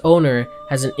shop's owner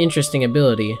has an interesting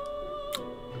ability.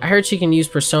 I heard she can use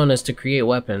personas to create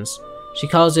weapons. She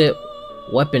calls it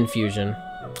weapon fusion.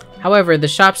 However, the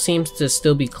shop seems to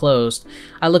still be closed.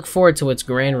 I look forward to its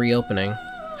grand reopening.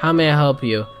 How may I help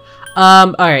you?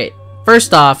 Alright.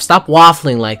 First off, stop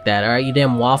waffling like that, alright, you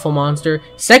damn waffle monster.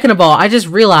 Second of all, I just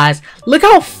realized, look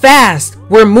how fast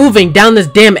we're moving down this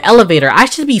damn elevator. I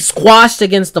should be squashed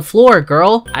against the floor,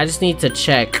 girl. I just need to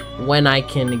check when I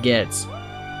can get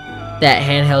that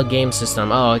handheld game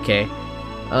system. Oh, okay.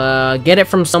 Get it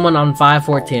from someone on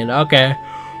 514. Okay.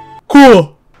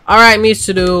 Cool. Alright,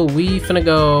 Mitsudo, we finna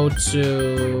go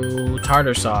to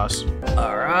tartar sauce.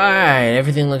 Alright,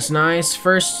 everything looks nice.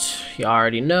 First, you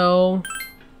already know.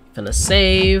 Finna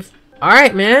save.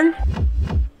 Alright, man.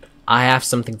 I have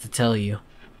something to tell you.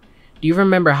 Do you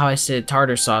remember how I said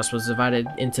tartar sauce was divided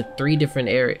into 3 different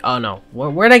areas? Oh no,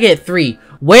 where'd I get 3?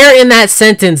 Where in that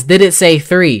sentence did it say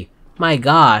 3? My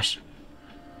gosh.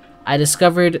 I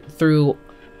discovered through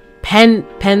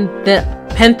Penta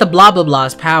blah blah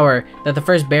blah's power that the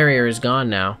first barrier is gone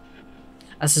now.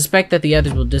 I suspect that the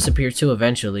others will disappear too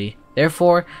eventually.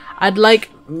 Therefore, I'd like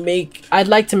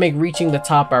to make reaching the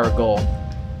top our goal.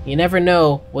 You never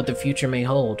know what the future may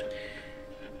hold.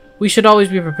 We should always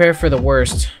be prepared for the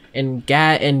worst, and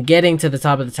getting to the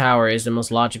top of the tower is the most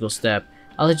logical step.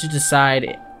 I'll let you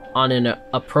decide on an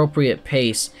appropriate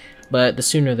pace, but the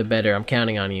sooner the better. I'm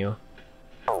counting on you.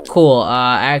 Cool,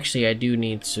 actually I do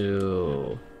need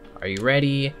to... Are you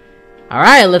ready?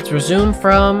 Alright, let's resume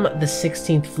from the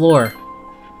 16th floor.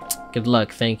 Good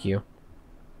luck, thank you.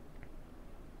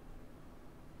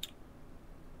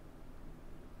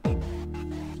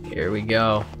 Here we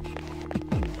go.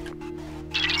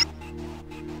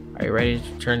 Are you ready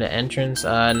to turn the entrance?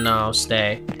 No,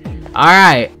 stay.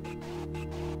 Alright.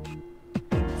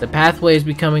 The pathway is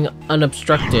becoming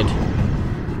unobstructed.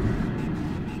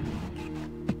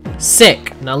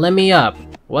 Sick. Now let me up.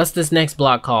 What's this next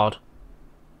block called?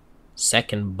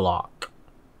 Second block.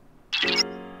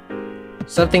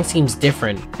 Something seems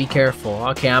different. Be careful.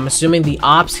 Okay, I'm assuming the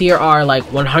ops here are like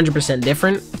 100%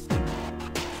 different.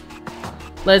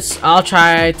 I'll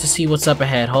try to see what's up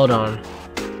ahead. Hold on.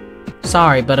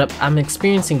 Sorry, but I'm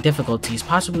experiencing difficulties,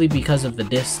 possibly because of the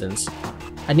distance.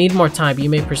 I need more time. You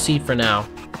may proceed for now.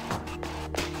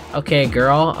 Okay,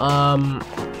 girl.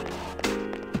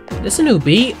 This a new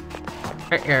beat?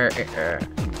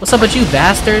 What's up with you,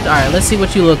 bastard? Alright, let's see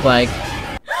what you look like.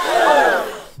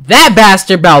 That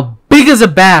bastard about big as a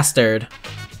bastard.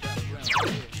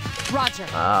 Roger.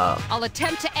 I'll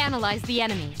attempt to analyze the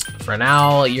enemy. For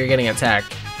now, you're getting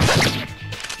attacked.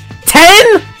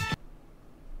 10?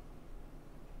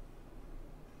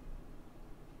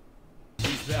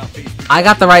 I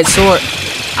got the right sword.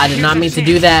 I did not mean to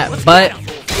do that, but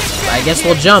I guess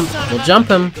we'll jump. We'll jump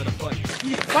him.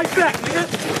 Fight back, nigga!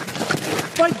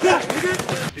 Fight back,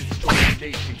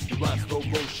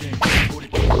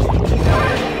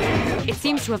 It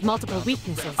seems to have multiple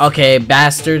weaknesses. Okay,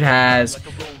 bastard has...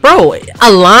 Bro,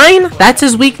 a line? That's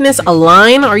his weakness? A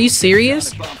line? Are you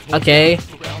serious? Okay.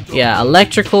 Yeah,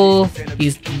 electrical.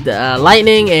 He's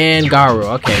lightning and Garu.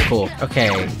 Okay, cool.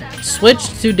 Okay. Switch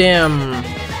to damn...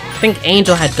 I think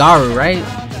Angel had Garu, right?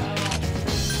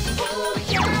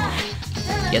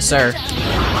 Yes, sir.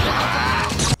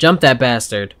 Jump that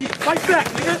bastard. Fight back,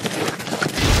 nigga!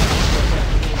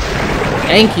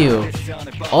 Thank you.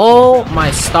 Oh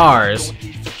my stars.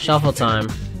 Shuffle time.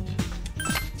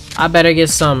 I better get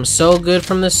some so good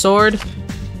from this sword.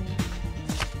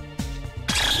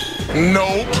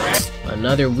 Nope.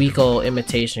 Another weak old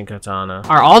imitation katana.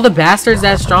 Are all the bastards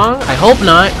that strong? I hope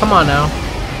not. Come on now.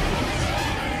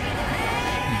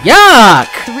 Yuck!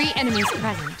 3 enemies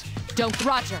present. Don't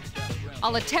Roger.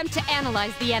 I'll attempt to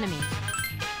analyze the enemy.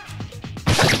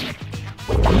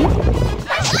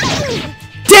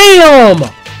 Damn!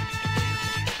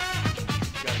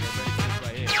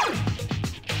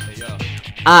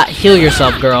 Heal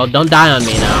yourself, girl. Don't die on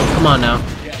me now. Come on now.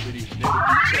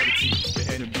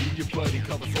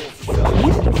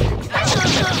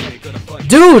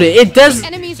 Dude, it does...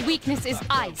 Enemy's weakness is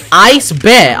ice. Ice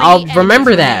bet. I'll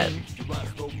remember that.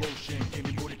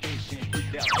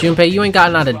 Junpei, you ain't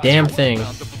gotten out a damn thing.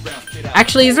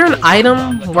 Actually, is there an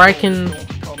item where I can...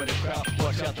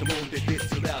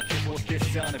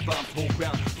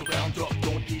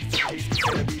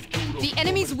 The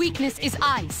enemy's weakness is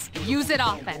ice. Use it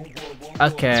often.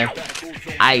 Okay.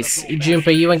 Ice.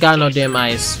 Junpei, you ain't got no damn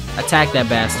ice. Attack that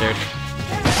bastard.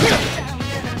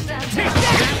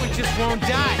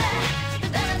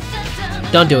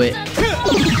 Don't do it.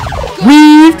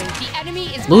 Weaved! The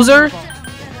enemy is Loser? vulnerable.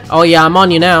 Oh yeah, I'm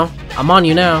on you now. I'm on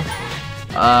you now.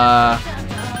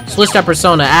 Switch that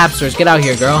persona. Absters, get out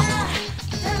here, girl.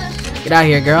 Get out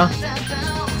here, girl.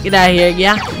 Get out here,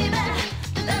 yeah.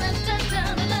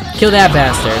 Kill that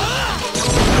bastard.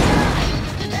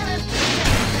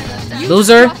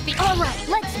 Loser. Alright,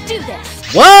 let's do this.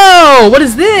 Whoa! What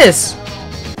is this?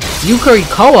 Yukari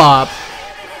co-op.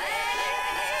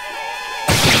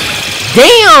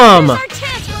 Damn! Our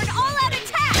chance for an all-out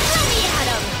attack. Let me at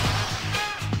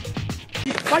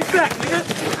him. Fight back, nigga!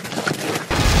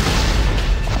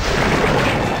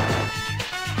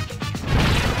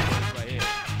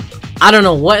 I don't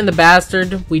know what in the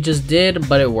bastard we just did,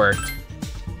 but it worked.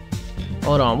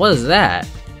 Hold on, what is that?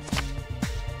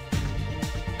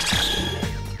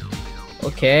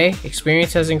 Okay,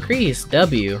 experience has increased.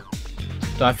 W.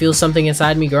 Do I feel something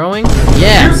inside me growing?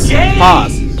 Yes.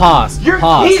 Pause. Pause.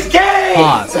 Pause. He's gay!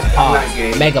 Pause.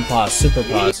 Pause. Mega pause. Super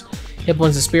pause. Hit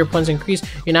points and spear points increase.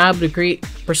 You're now able to create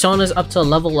personas up to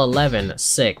level 11.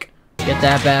 Sick. Get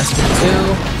that bastard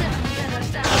too.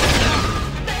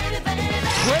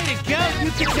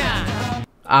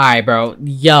 Alright, bro.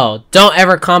 Yo, don't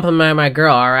ever compliment my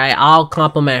girl, alright? I'll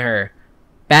compliment her.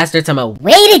 Bastard, I'm a...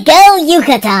 Way to go,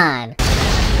 Yucatan!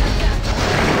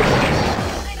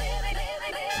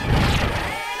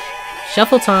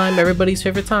 Shuffle time, everybody's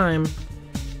favorite time.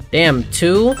 Damn,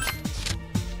 2?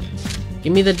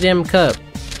 Give me the damn cup.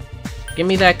 Give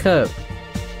me that cup.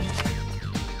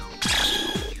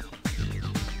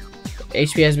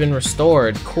 HP has been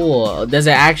restored. Cool. Does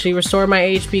it actually restore my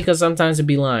HP? Because sometimes it'd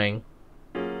be lying.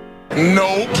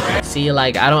 Nope. See,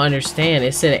 like, I don't understand.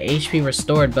 It said HP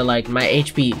restored, but, like, my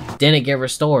HP didn't get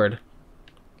restored.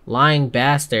 Lying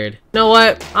bastard. You know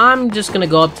what? I'm just gonna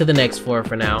go up to the next floor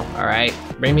for now, alright?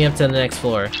 Bring me up to the next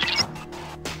floor.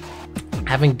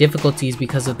 Having difficulties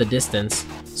because of the distance.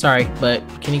 Sorry, but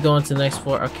can you go into the next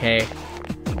floor? Okay.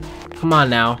 Come on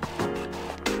now.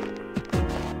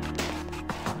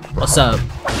 What's up?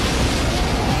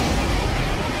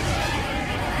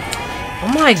 Oh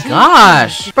my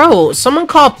gosh! Bro, someone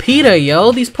call PETA,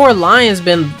 yo. These poor lions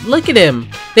been... Look at him.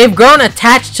 They've grown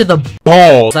attached to the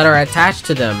balls that are attached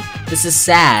to them. This is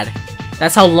sad.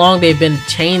 That's how long they've been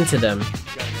chained to them.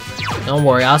 Don't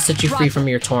worry, I'll set you free from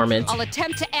your torment. I'll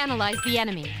attempt to analyze the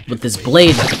enemy. With this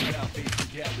blade.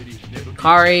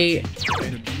 Kari...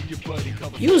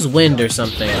 Use wind or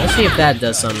something. Let's see if that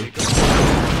does something.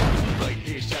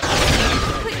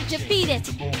 Couldn't defeat it.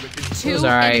 Two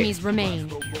alright. enemies remain.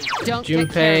 Don't get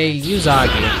Junpei, careless. use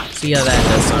Agi. See how that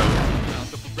does something.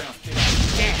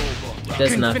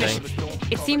 Does nothing.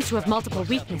 It seems to have multiple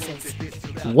weaknesses.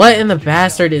 What in the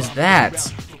bastard is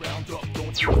that?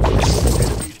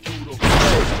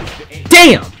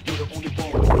 Damn!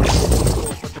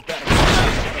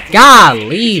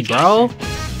 Golly, bro.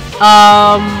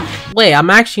 Wait, I'm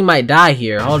actually might die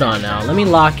here. Hold on now. Let me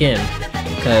lock in.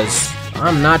 Because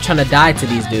I'm not trying to die to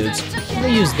these dudes. Let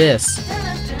me use this.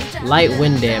 Light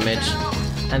wind damage.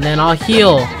 And then I'll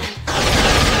heal.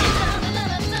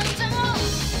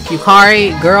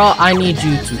 Yukari, girl, I need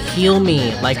you to heal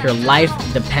me like your life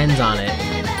depends on it.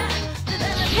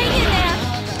 Hang in there.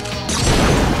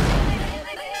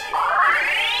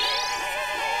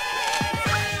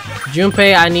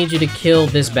 Junpei, I need you to kill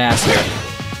this bastard.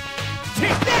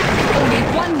 Only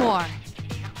one more.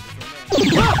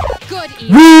 Good, Eve.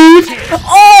 Weave!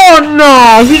 Oh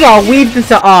no! He got weaved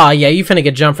into. Oh yeah, you finna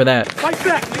get jumped for that.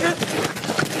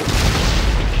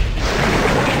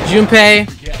 Junpei,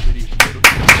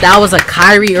 that was a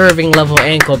Kyrie Irving level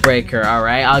ankle breaker. All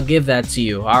right, I'll give that to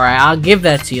you. All right, I'll give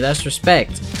that to you. That's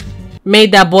respect.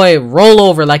 Made that boy roll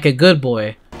over like a good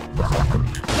boy.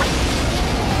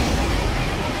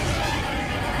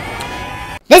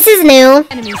 This is new.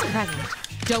 Enemies present.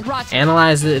 Don't Roger.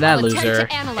 Analyze that I'll attempt loser,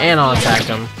 to analyze and I'll the attack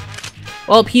him.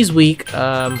 Well, he's weak.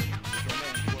 Yup,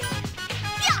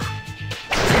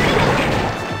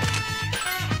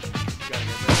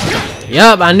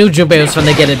 I knew Junpei was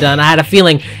finna get it done. I had a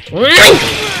feeling. Not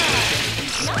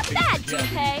bad,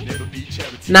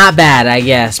 Junpei. Not bad, I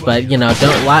guess, but you know,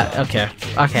 don't what? Okay,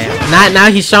 okay. Now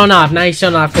he's showing off. Now he's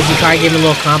showing off because Yukari gave him a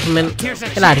little compliment.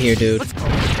 Get out of here, dude.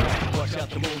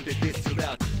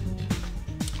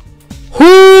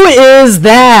 Who is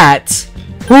that?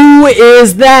 Who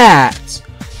is that?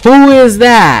 Who is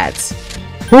that?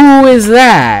 Who is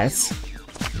that?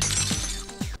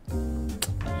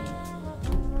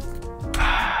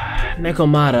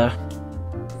 Nekomata.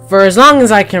 For as long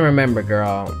as I can remember,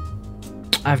 girl,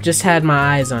 I've just had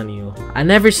my eyes on you. I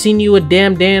never seen you a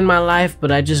damn day in my life,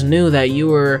 but I just knew that you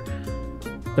were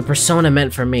the persona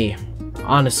meant for me.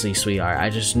 Honestly, sweetheart, I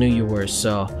just knew you were,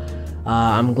 so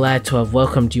I'm glad to have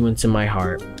welcomed you into my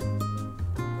heart.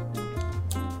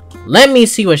 Let me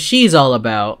see what she's all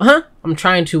about. Huh? I'm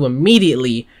trying to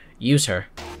immediately use her.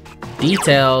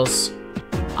 Details.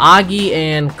 Agi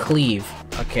and Cleave.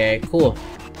 Okay, cool.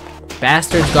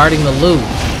 Bastards guarding the loot.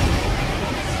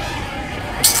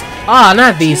 Ah,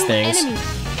 not these things.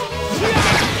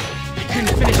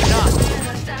 Enemies.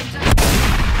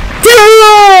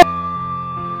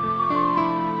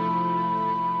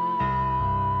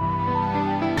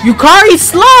 Yukari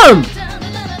slump!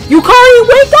 Yukari,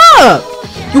 wake up!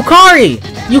 Yukari!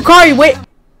 Yukari, wait!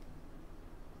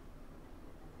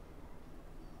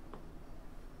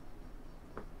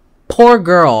 Poor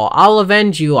girl. I'll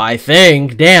avenge you, I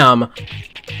think. Damn.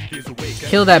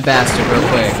 Kill that bastard real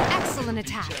quick. Excellent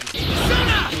attack.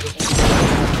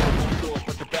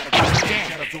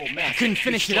 Couldn't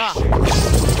finish it off.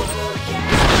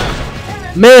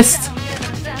 Missed!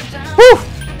 Woo!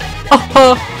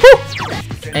 Oh, woo!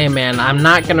 Hey man, I'm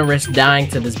not gonna risk dying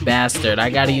to this bastard. I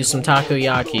gotta use some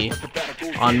takoyaki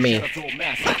on me.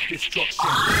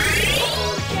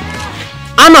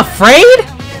 I'm afraid?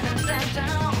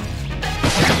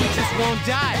 Just won't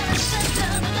die.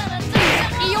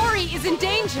 Iori is in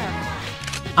danger.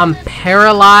 I'm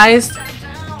paralyzed?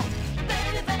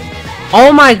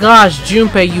 Oh my gosh,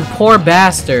 Junpei, you poor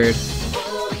bastard.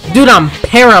 Dude, I'm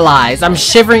paralyzed. I'm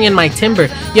shivering in my timber.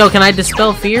 Yo, can I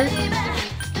dispel fear?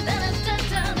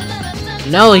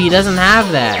 No, he doesn't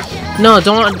have that. No,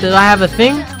 do I have a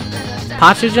thing?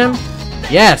 Pacha gem?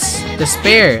 Yes.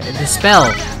 Despair.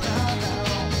 Dispel.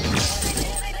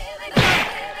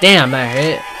 Damn, that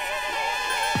hit.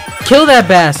 Kill that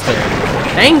bastard.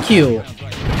 Thank you.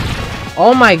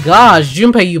 Oh my gosh,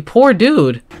 Junpei, you poor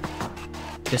dude.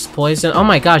 This poison. Oh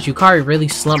my gosh, Yukari really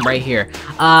slumped right here.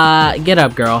 Get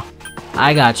up, girl.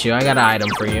 I got you. I got an item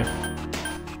for you.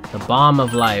 The bomb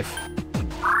of life.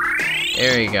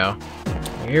 There you go.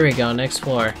 Here we go, next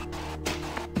floor.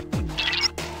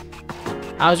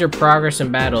 How's your progress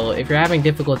in battle? If you're having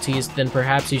difficulties, then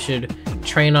perhaps you should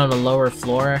train on a lower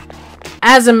floor.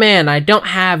 As a man, I don't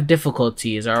have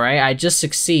difficulties, alright? I just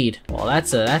succeed. Well,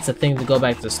 that's a thing to go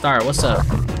back to the start. What's up?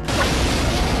 Man,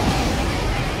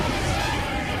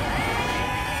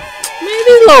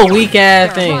 these little weak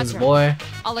ass things, boy.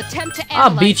 I'll attempt to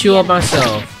I'll beat you up enemy.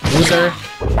 myself, loser.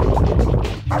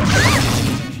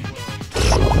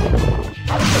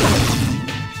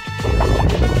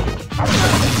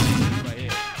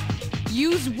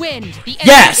 Use wind. The enemy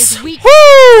Yes! is weak.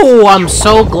 Woo! I'm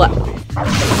so glad.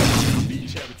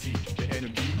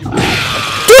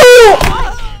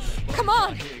 Come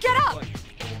on, get up.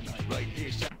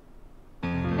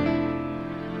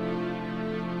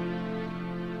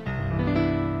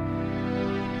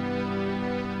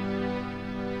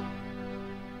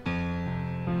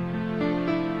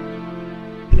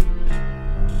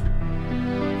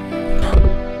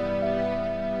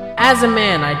 As a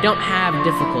man, I don't have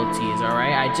difficulties,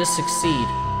 alright? I just succeed.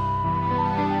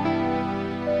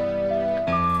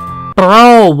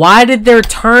 Bro, why did their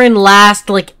turn last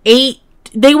like 8?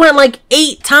 They went like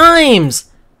 8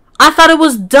 times! I thought it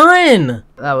was done!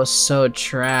 That was so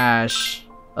trash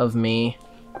of me.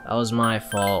 That was my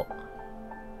fault.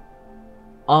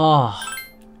 Oh.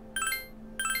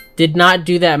 Did not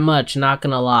do that much, not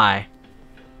gonna lie.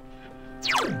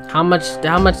 How much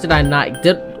did I not...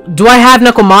 Do I have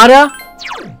Nakomata?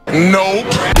 Nope.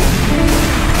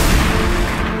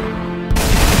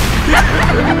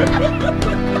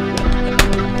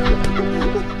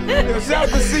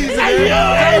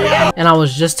 And I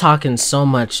was just talking so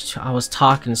much. I was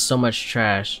talking so much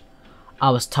trash.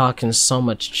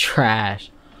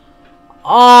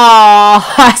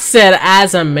 Oh, I said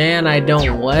as a man I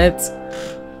don't what?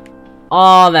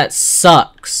 Oh, that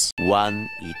sucks. One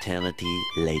eternity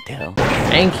later.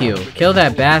 Thank you. Kill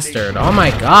that bastard. Oh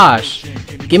my gosh.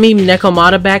 Give me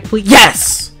Nekomata back, please.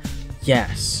 Yes!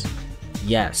 Yes.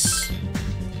 Yes.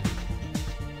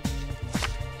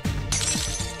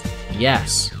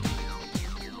 Yes.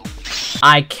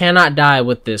 I cannot die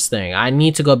with this thing. I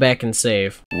need to go back and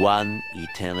save. One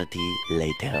eternity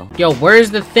later. Yo, where's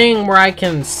the thing where I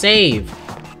can save?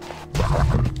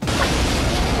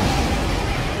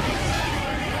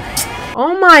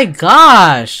 Oh my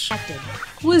gosh!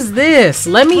 Who is this?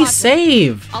 Let me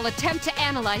save! I'll attempt to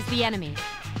analyze the enemy.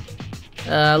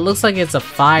 Looks like it's a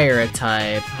fire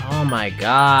type. Oh my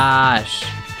gosh.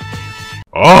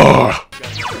 Oh.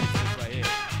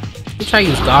 Let's try to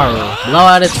use Garu. Blow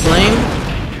out its flame?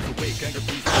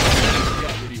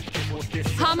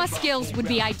 Kama skills would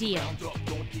be ideal.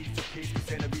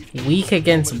 Weak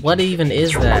against what even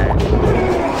is that?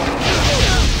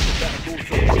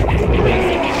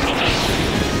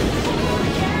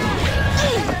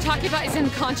 Takiba is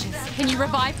unconscious. Can you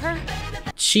revive her?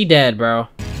 She dead, bro.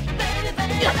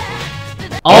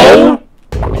 Oh!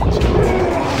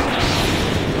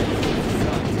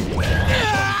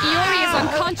 Iori is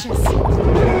unconscious.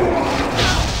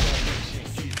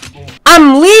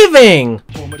 I'm leaving!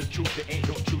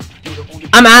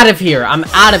 I'm out of here. I'm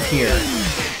out of here.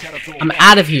 I'm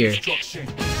out of here.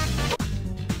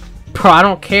 Bro, I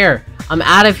don't care. I'm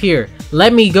out of here.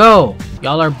 Let me go.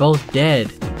 Y'all are both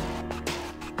dead.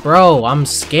 Bro, I'm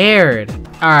scared.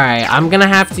 Alright, I'm gonna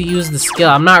have to use the skill.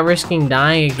 I'm not risking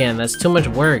dying again. That's too much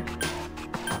work.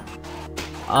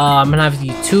 I'm gonna have to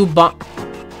use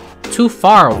too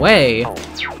far away.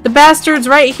 The bastard's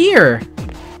right here.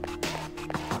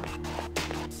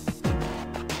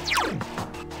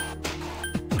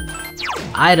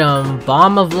 Item,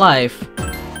 Bomb of Life.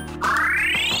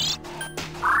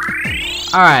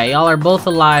 Alright, y'all are both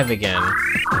alive again.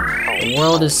 The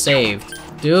world is saved.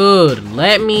 Dude,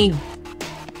 let me...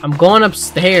 I'm going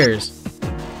upstairs.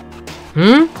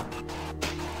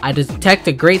 I detect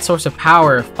a great source of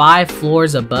power 5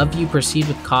 floors above you. Proceed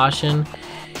with caution.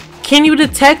 Can you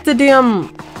detect the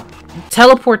damn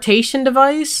teleportation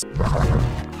device? I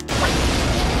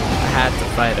had to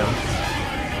fight him.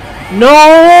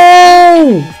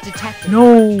 No!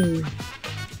 No!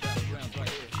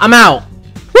 I'm out.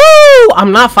 Woo!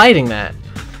 I'm not fighting that.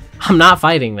 I'm not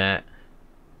fighting that.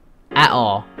 At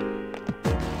all.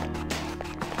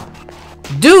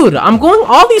 Dude, I'm going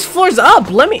all these floors up.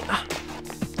 Let me...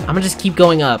 I'm gonna just keep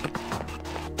going up.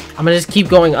 I'm gonna just keep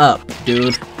going up,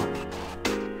 dude.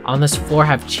 On this floor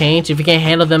have changed. If you can't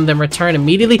handle them, then return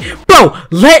immediately. Bro,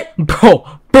 let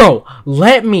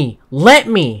me.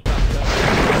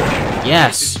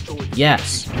 Yes.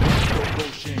 Yes.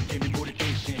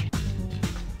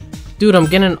 Dude, I'm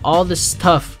getting all this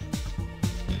stuff.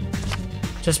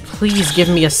 Just please give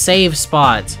me a save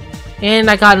spot. And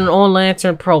I got an old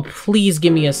Lantern Pro. Please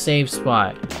give me a save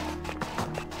spot.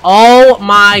 Oh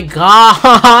my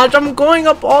gosh. I'm going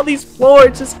up all these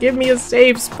floors. Just give me a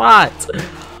save spot.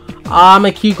 I'm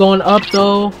gonna keep going up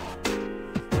though.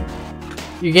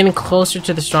 You're getting closer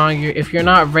to the strong. If you're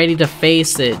not ready to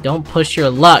face it, don't push your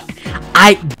luck.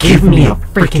 Give me a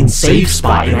freaking save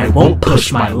spot and I won't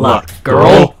push my luck,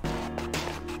 girl.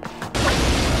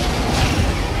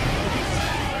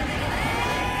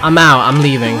 I'm out. I'm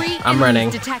leaving. I'm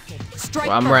running.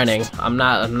 I'm running. I'm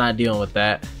not dealing with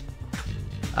that.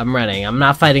 I'm running. I'm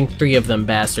not fighting 3 of them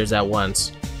bastards at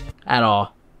once. At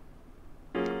all.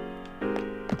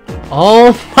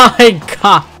 Oh my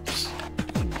gosh.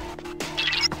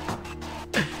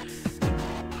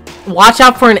 Watch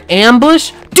out for an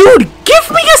ambush. Dude,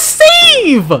 give me a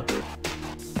save!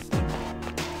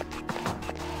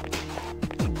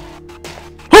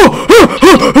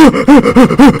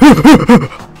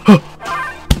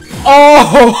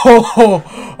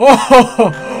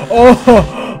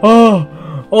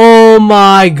 Oh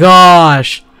my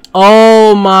gosh.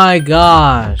 Oh my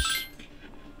gosh.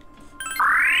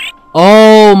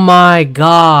 Oh my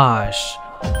gosh.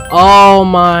 Oh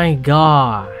my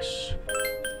gosh.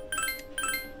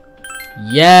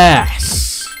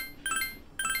 Yes.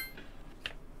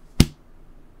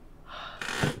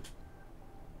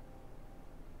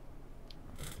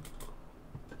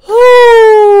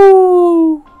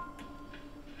 Woo.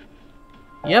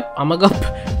 Yep, I'm gonna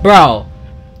go. Bro.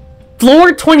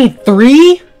 Floor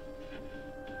 23?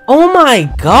 Oh my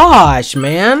gosh,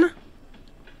 man.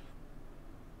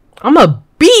 I'm a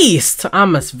beast.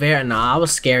 I'm a very I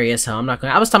was scary as hell. I'm not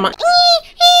gonna. I was talking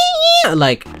about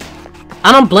like.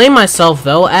 I don't blame myself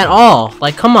though at all.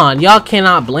 Like, come on, y'all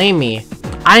cannot blame me.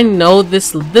 I know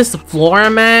this floor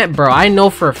I'm at, bro. I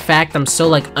know for a fact I'm so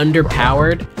like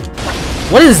underpowered.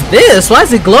 What is this? Why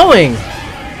is it glowing?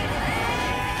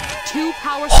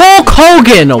 Hulk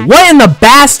Hogan, what in the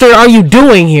bastard are you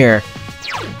doing here?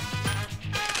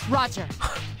 Roger.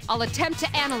 I'll attempt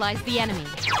to analyze the enemy.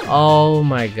 Oh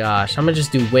my gosh. I'm gonna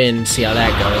just do win, see how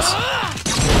that goes.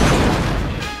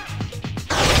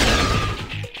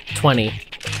 20.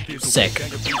 Sick.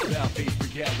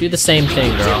 Do the same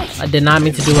thing, girl. I did not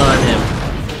mean to do it on him.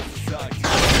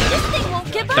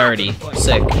 30.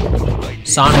 Sick.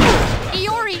 Sonic.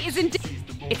 Iori is in.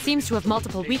 It seems to have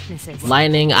multiple weaknesses.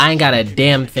 Lightning. I ain't got a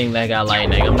damn thing that got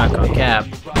lightning. I'm not gonna cap.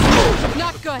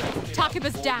 Not good.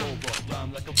 Takuba's down.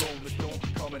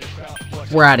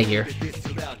 We're out of here.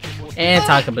 And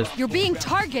Takuba's. You're being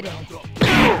targeted.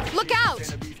 Look out!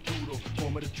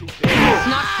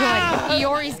 Not good.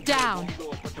 Iori's down.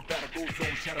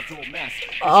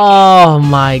 Oh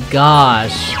my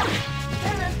gosh.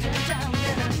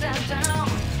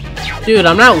 Dude,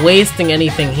 I'm not wasting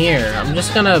anything here. I'm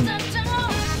just gonna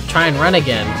try and run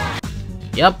again.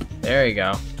 Yep, there you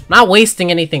go. Not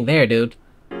wasting anything there, dude.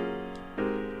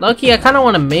 Loki, I kind of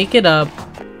want to make it up.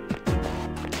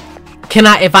 Can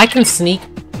I, if I can sneak,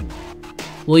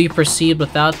 will you proceed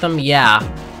without them? Yeah.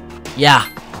 Yeah.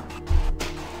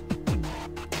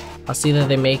 I'll see that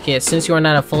they make it. Since you are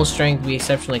not at full strength, be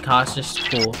exceptionally cautious.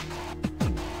 Cool.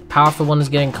 Powerful one is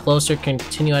getting closer.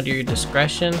 Continue under your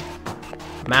discretion.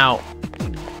 I'm out.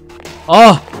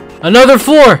 Oh! Another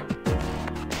floor!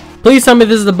 Please tell me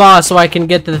this is the boss so I can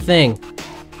get to the thing.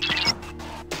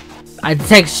 I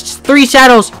detect 3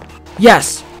 shadows.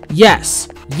 Yes. Yes.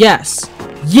 Yes.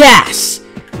 Yes!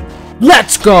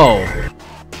 Let's go!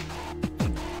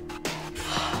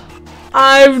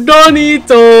 I've done it!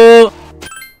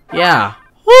 Yeah.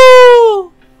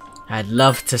 Woo! I'd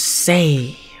love to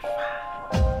save.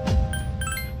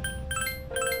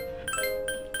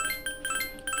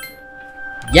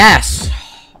 Yes.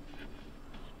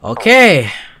 Okay.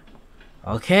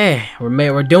 Okay.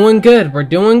 We're doing good. We're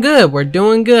doing good. We're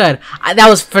doing good. That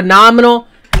was phenomenal.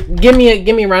 Give me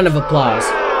a round of applause.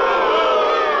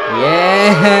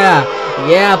 Yeah.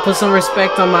 Yeah. Put some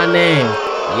respect on my name.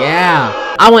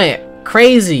 Yeah. I went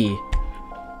crazy.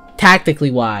 Tactically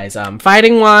wise.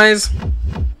 Fighting wise,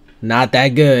 not that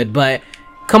good, but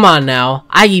come on now.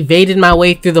 I evaded my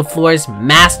way through the floors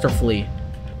masterfully.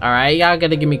 Alright, y'all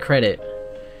gotta give me credit.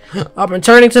 I'm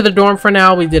returning to the dorm for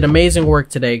now. We did amazing work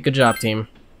today. Good job, team.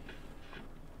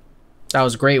 That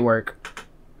was great work.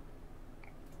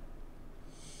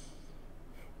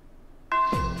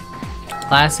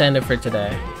 Class ended for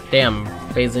today. Damn,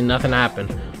 basically nothing happened.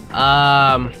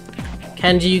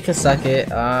 Kenji, you can suck it.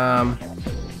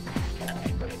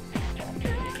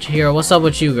 Chihiro, what's up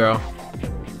with you, girl?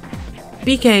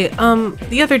 BK,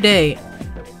 the other day,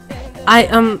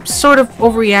 I, sort of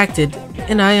overreacted,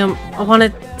 and I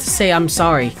wanted to say I'm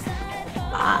sorry.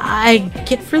 I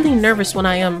get really nervous when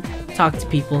I, talk to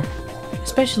people,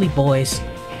 especially boys.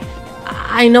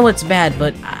 I know it's bad,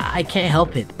 but I can't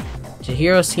help it.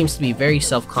 Chihiro seems to be very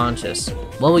self-conscious.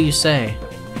 What will you say?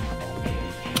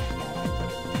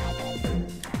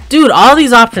 Dude, all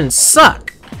these options suck!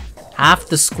 Half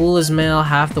the school is male,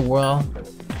 half the world.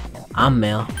 I'm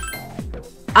male.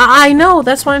 I know,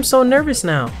 that's why I'm so nervous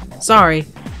now. Sorry.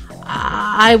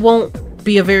 I won't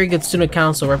be a very good student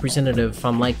council representative if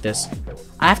I'm like this.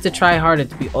 I have to try harder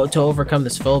to overcome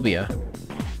this phobia.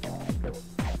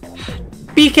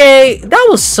 BK, that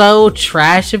was so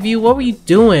trash of you. What were you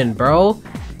doing, bro?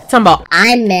 Talking about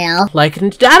I'm male. like, I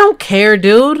don't care,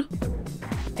 dude.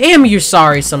 Damn, you're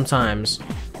sorry sometimes.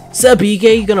 Sup,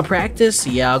 BK? You gonna practice?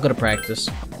 Yeah, I'll go to practice.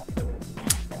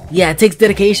 Yeah, it takes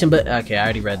dedication, but okay, I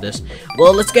already read this.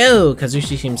 Well, let's go.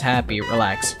 Kazushi seems happy.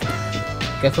 Relax.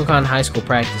 Go click on high school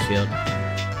practice field.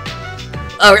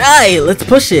 All right, let's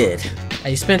push it.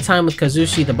 You spent time with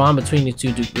Kazushi. The bond between you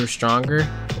two grew stronger.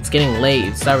 It's getting late.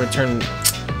 It's time to return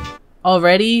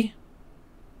already.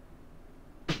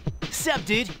 Sup,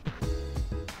 dude?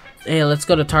 Hey, let's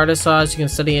go to tartar sauce. You can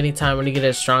study anytime when you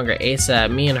get stronger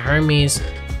ASAP. Me and Hermes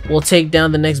will take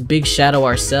down the next big shadow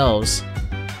ourselves.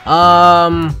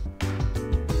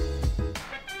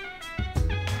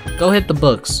 Go hit the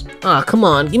books. Ah, come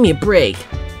on, give me a break.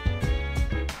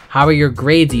 How are your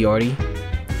grades, Yordi?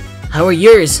 How are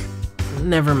yours?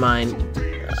 Never mind.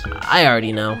 I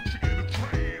already know.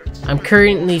 I'm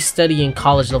currently studying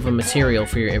college level material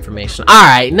for your information.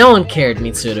 Alright, no one cared,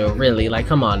 Mitsudo, really. Like,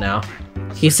 come on now.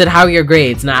 He said, how are your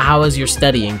grades, not how is your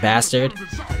studying, bastard.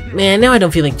 Man, now I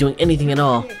don't feel like doing anything at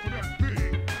all.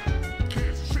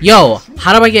 Yo,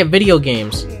 how do I get video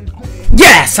games?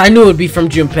 Yes! I knew it would be from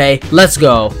Junpei. Let's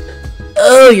go.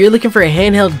 Oh, you're looking for a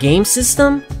handheld game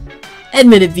system?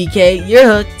 Admit it, VK, you're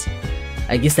hooked.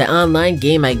 I guess that online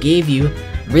game I gave you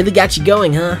really got you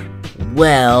going, huh?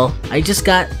 Well, I just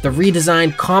got the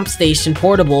redesigned Comp Station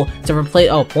Portable to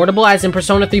replace— oh, portable as in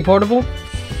Persona 3 Portable?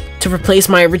 To replace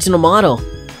my original model.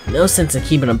 No sense in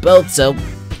keeping them both, so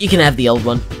you can have the old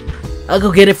one. I'll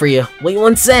go get it for you. Wait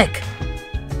 1 sec.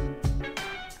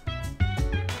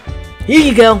 Here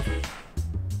you go.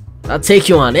 I'll take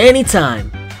you on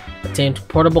anytime. Obtained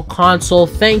portable console.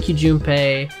 Thank you,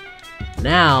 Junpei.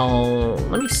 Now,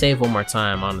 let me save one more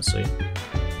time, honestly.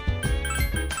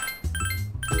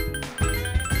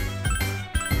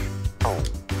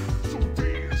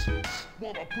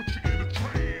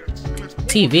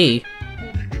 TV?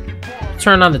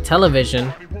 Turn on the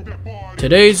television.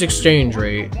 Today's exchange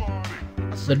rate.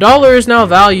 The dollar is now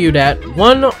valued at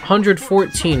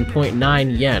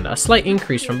 114.9 yen, a slight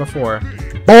increase from before.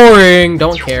 Boring!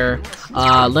 Don't care.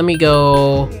 Let me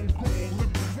go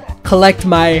collect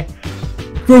my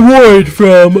reward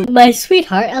from My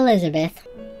sweetheart, Elizabeth.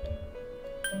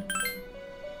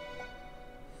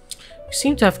 You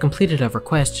seem to have completed a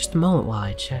request. Just a moment while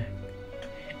I check.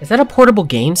 Is that a portable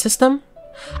game system?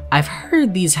 I've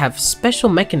heard these have special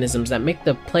mechanisms that make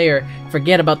the player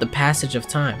forget about the passage of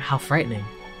time. How frightening.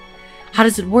 How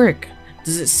does it work?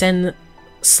 Does it send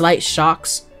slight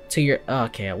shocks to your—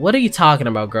 okay, what are you talking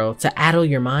about, girl? To addle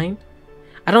your mind?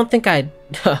 I don't think I'd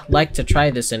like to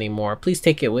try this anymore. Please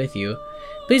take it with you.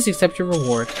 Please accept your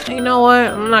reward. You know what?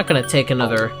 I'm not gonna take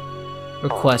another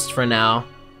request for now.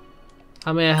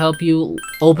 How may I help you?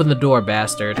 Open the door,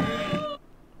 bastard.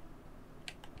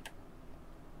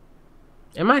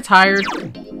 Am I tired?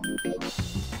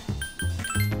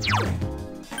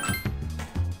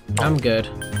 I'm good.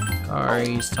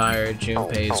 Kari's tired.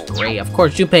 Junpei's great. Of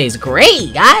course, Junpei's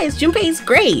great, guys! Junpei's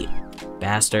great!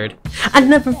 Bastard. I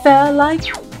never felt like—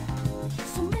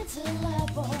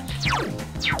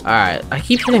 alright, I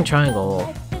keep hitting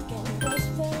triangle.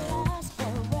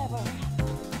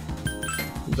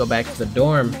 Go back to the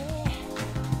dorm.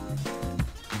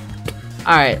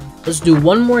 Alright, let's do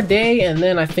one more day and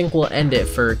then I think we'll end it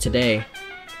for today.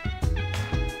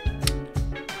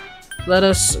 Let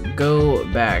us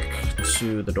go back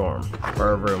to the dorm, or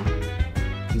our room.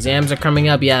 Exams are coming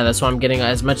up, yeah, that's why I'm getting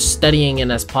as much studying in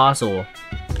as possible.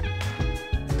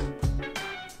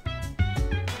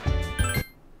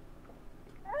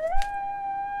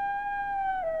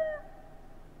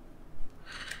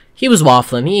 He was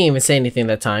waffling. He didn't even say anything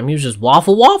that time. He was just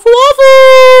waffle, waffle,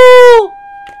 waffle!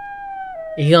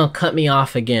 He gonna cut me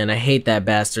off again. I hate that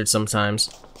bastard sometimes.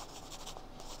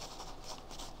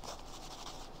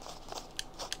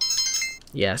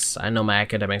 Yes, I know my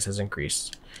academics has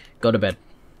increased. Go to bed.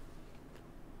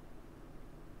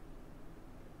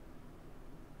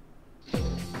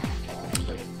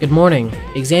 Good morning.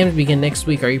 Exams begin next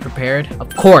week. Are you prepared?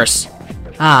 Of course.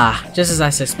 Ah, just as I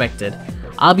suspected.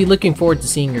 I'll be looking forward to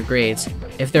seeing your grades.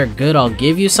 If they're good, I'll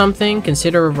give you something.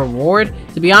 Consider a reward.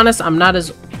 To be honest, I'm not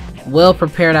as well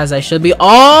prepared as I should be.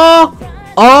 Oh!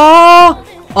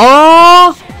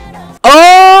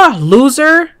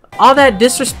 Loser! All that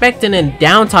disrespecting and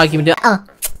down talking. Oh,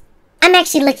 I'm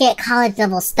actually looking at college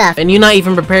level stuff. And you're not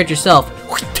even prepared yourself.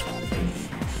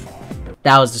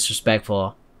 That was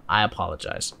disrespectful. I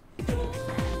apologize.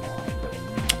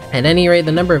 At any rate,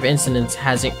 the number of incidents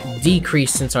has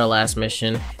decreased since our last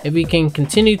mission. If we can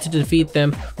continue to defeat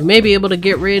them, we may be able to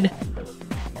rid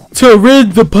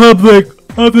the public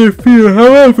of their fear.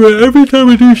 However, every time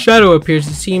a new shadow appears,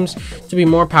 it seems to be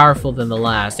more powerful than the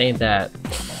last. Ain't that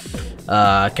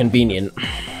convenient?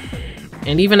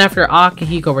 And even after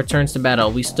Akihiko returns to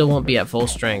battle, we still won't be at full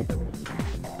strength.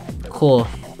 Cool.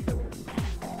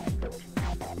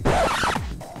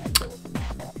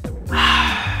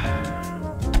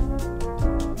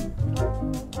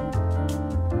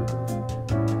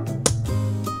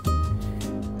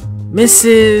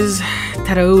 Mrs.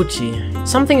 Tarauchi,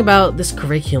 something about this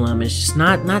curriculum is just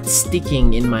not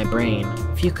sticking in my brain.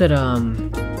 If you could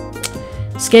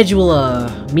schedule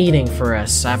a meeting for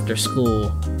us after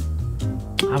school,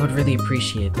 I would really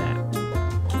appreciate that.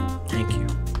 Thank you.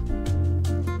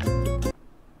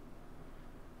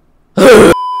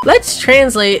 Let's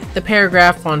translate the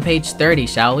paragraph on page 30,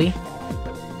 shall we?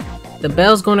 The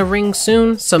bell's gonna ring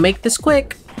soon, so make this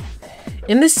quick.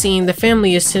 In this scene, the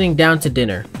family is sitting down to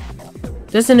dinner.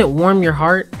 Doesn't it warm your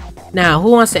heart? Now,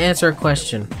 who wants to answer a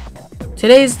question?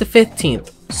 Today's the 15th,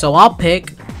 so I'll pick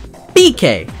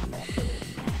BK.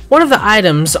 One of the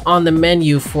items on the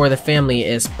menu for the family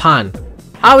is pan.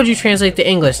 How would you translate to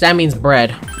English? That means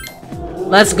bread.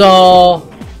 Let's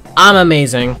go. I'm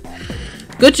amazing.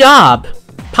 Good job.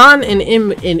 Pan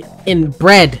in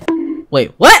bread.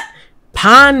 Wait, what?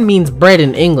 Pan means bread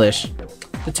in English.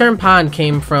 The term pan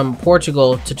came from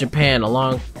Portugal to Japan a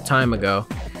long time ago.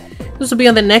 This will be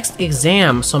on the next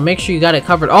exam, so make sure you got it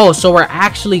covered. Oh, so we're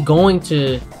actually going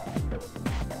to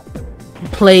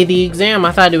play the exam.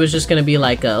 I thought it was just gonna be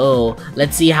like, oh,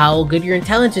 let's see how good your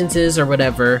intelligence is or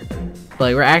whatever.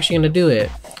 But we're actually gonna do it.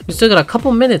 We still got a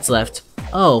couple minutes left.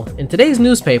 Oh, in today's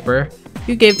newspaper,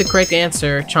 you gave the correct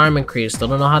answer. Charm increased. Still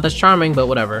don't know how that's charming, but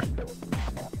whatever.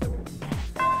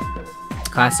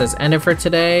 Class has ended for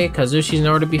today. Kazushi's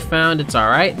nowhere to be found. It's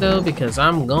alright though, because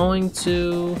I'm going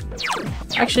to...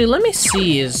 Actually, let me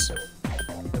see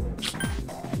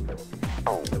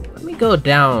Let me go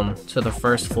down to the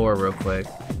first floor real quick.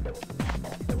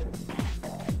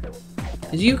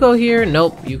 Is Yuko here?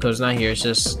 Nope, Yuko's not here. It's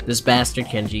just this bastard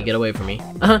Kenji. Get away from me.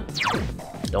 Don't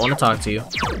want to talk to you.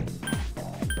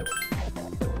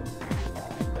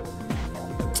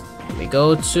 We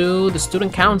go to the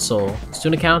student council. The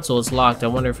student council is locked. I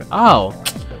wonder if... Oh!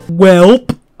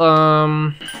 Welp!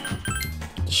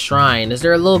 Shrine. Is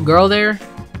there a little girl there?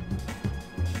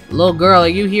 Little girl, are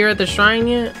you here at the shrine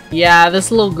yet? Yeah, this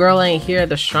little girl ain't here at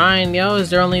the shrine, yo. Is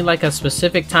there only like a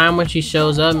specific time when she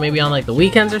shows up? Maybe on like the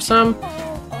weekends or something?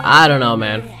 I don't know,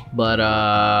 man. But,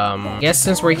 I guess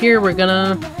since we're here, we're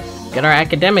gonna get our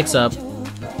academics up.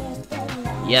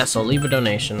 Yeah, so leave a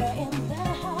donation.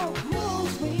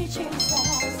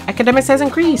 Academics has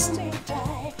increased.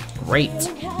 Great.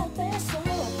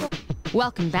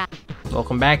 Welcome back.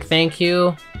 Welcome back, thank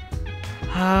you.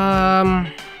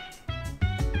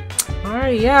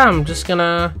 Alright, yeah, I'm just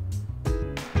gonna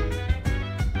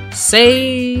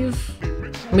save.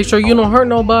 Make sure you don't hurt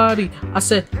nobody. I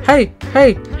said, hey,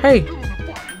 hey, hey.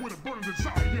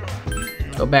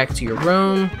 Go back to your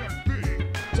room.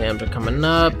 Exams are coming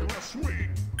up.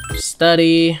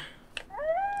 Study.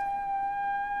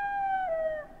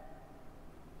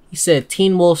 He said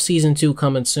Teen Wolf Season 2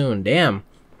 coming soon. Damn.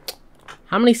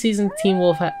 How many seasons Teen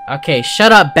Wolf ha- Okay,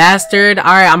 shut up, bastard.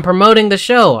 Alright, I'm promoting the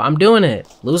show. I'm doing it.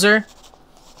 Loser.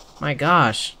 My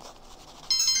gosh.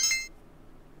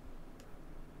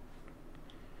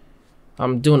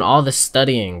 I'm doing all this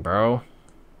studying, bro.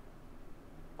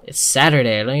 It's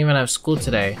Saturday. I don't even have school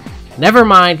today. Never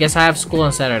mind. Guess I have school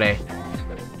on Saturday.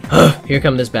 Here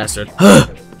come this bastard.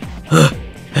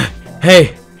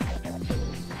 Hey.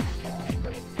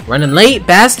 Running late,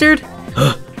 bastard?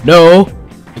 No.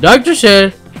 The doctor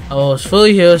said I was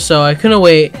fully healed, so I couldn't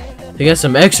wait to get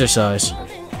some exercise.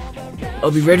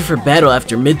 I'll be ready for battle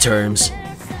after midterms.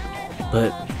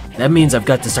 But that means I've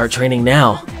got to start training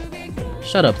now.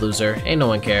 Shut up, loser. Ain't no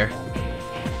one care.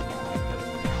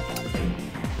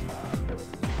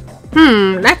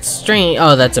 That's strange.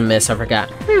 Oh, that's a miss. I forgot.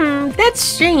 That's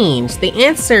strange. The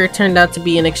answer turned out to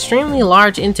be an extremely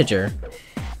large integer.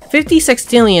 50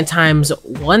 sextillion times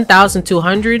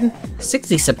 1,200,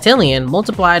 60 septillion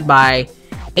multiplied by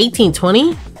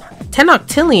 1820, 10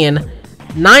 octillion,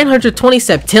 920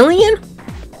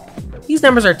 septillion. These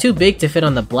numbers are too big to fit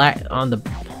on the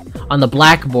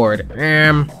blackboard.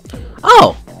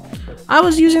 Oh, I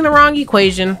was using the wrong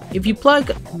equation. If you plug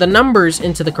the numbers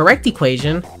into the correct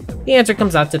equation, the answer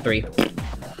comes out to 3.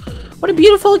 What a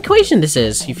beautiful equation this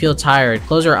is. You feel tired.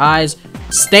 Close your eyes.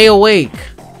 Stay awake.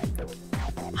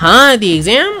 Huh? The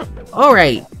exam?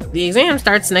 Alright. The exam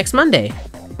starts next Monday.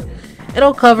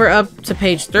 It'll cover up to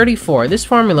page 34. This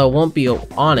formula won't be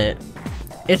on it.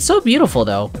 It's so beautiful,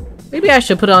 though. Maybe I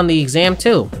should put it on the exam,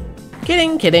 too.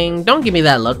 Kidding, kidding. Don't give me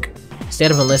that look.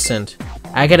 Stayed up and listened.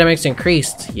 Academics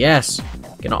increased. Yes.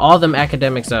 Get all them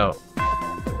academics out.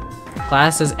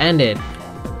 Class has ended.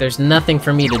 There's nothing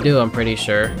for me to do, I'm pretty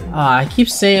sure. I keep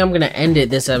saying I'm gonna end it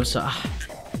this episode.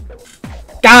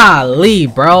 Golly,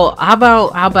 bro. How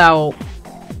about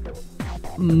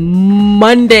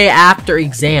Monday after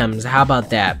exams? How about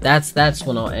that? That's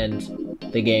when I'll end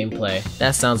the gameplay.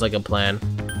 That sounds like a plan.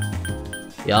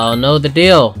 Y'all know the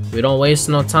deal. We don't waste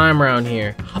no time around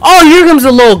here. Oh, here comes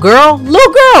a little girl.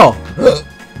 Little girl.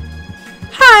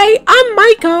 Hi, I'm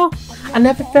Maiko. I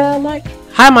never felt like.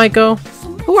 Hi, Maiko.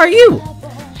 Who are you?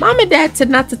 Mom and Dad said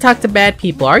not to talk to bad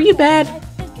people. Are you bad?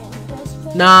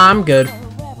 Nah, I'm good.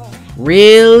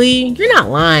 Really? You're not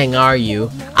lying, are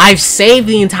you? I've saved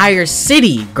the entire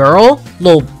city, girl.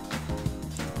 Little.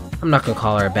 I'm not gonna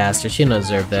call her a bastard. She doesn't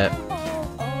deserve that.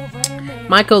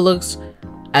 Maiko looks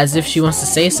as if she wants to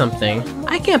say something.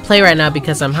 I can't play right now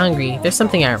because I'm hungry. There's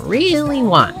something I really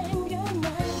want.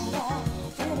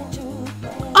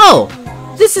 Oh,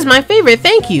 this is my favorite.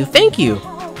 Thank you, thank you.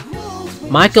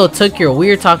 Maiko took your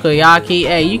weird takoyaki.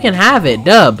 Hey, you can have it,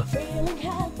 dub.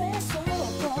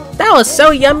 That was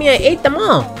so yummy, I ate them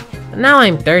all. Now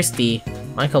I'm thirsty.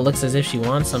 Maiko looks as if she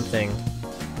wants something.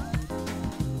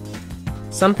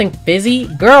 Something fizzy?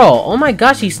 Girl, oh my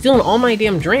gosh, she's stealing all my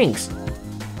damn drinks.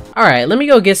 Alright, let me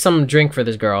go get some drink for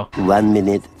this girl. 1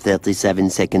 minute, 37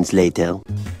 seconds later.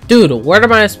 Dude, where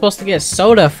am I supposed to get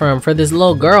soda from for this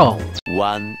little girl?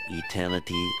 1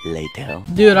 eternity later.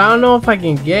 Dude, I don't know if I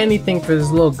can get anything for this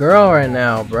little girl right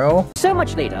now, bro. So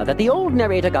much later that the old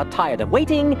narrator got tired of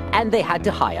waiting and they had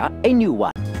to hire a new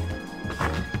one.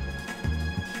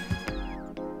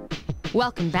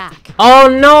 Welcome back. Oh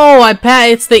no,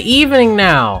 it's the evening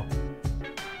now.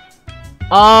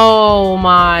 Oh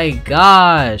my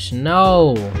gosh,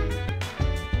 no.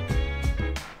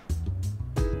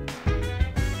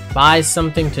 Buy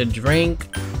something to drink.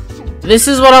 This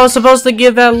is what I was supposed to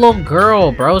give that little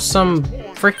girl, bro. Some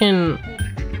freaking,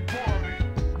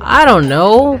 I don't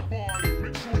know.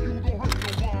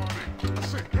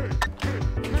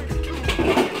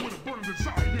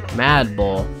 Mad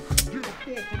Bull.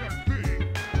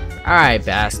 Alright,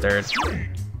 bastard.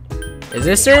 Is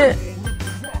this it?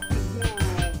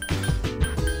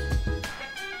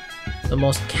 The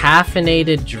most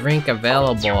caffeinated drink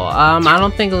available. I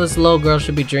don't think this little girl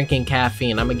should be drinking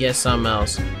caffeine. I'm gonna get something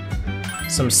else.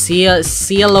 Some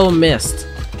Cielo Mist.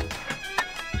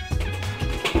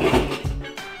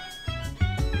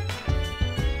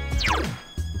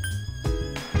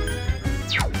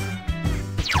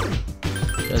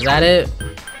 Is that it?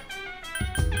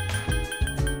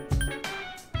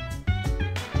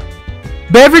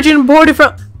 Beverage imported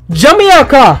from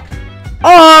Jamaica.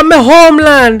 Oh, my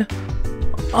homeland.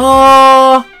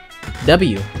 Oh,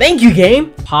 W. Thank you,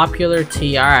 game. Popular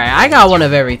tea. All right, I got one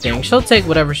of everything. She'll take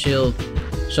whatever she'll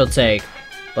take.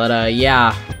 But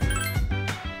yeah.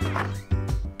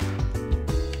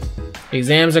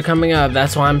 Exams are coming up.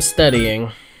 That's why I'm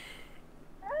studying.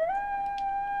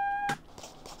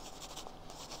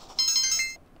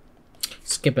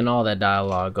 Skipping all that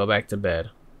dialogue. Go back to bed.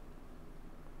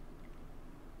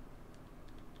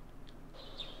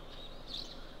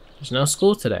 There's no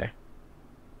school today.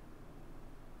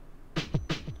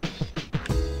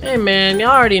 Hey man,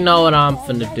 y'all already know what I'm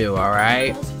finna do,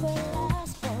 alright?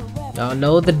 Y'all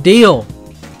know the deal.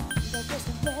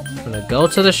 I'm gonna go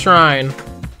to the shrine.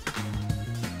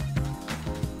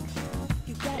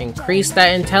 Increase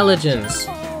that intelligence.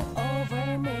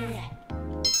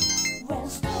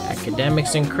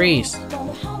 Academics increase.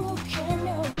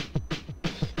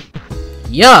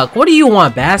 Yuck, what do you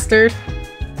want, bastard?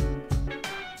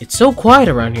 It's so quiet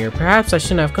around here. Perhaps I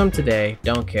shouldn't have come today.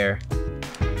 Don't care.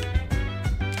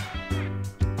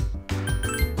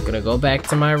 I'm gonna go back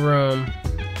to my room.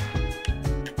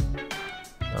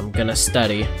 I'm gonna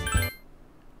study.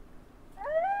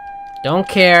 Don't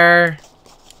care.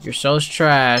 You're so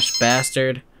trash,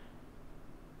 bastard.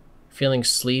 Feeling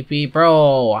sleepy?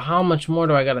 Bro, how much more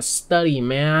do I gotta study,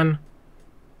 man?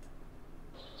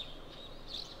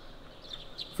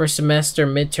 First semester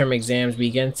midterm exams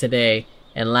begin today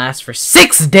and last for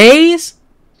 6 days?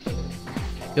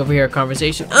 You overhear a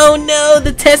conversation. Oh no,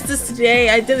 the test is today.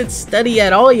 I didn't study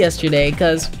at all yesterday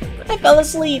because I fell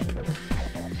asleep.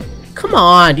 Come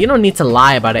on, you don't need to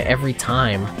lie about it every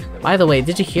time. By the way,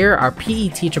 did you hear our PE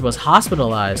teacher was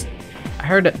hospitalized? I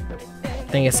heard I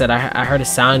think it said I heard a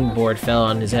soundboard fell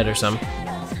on his head or something.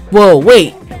 Whoa,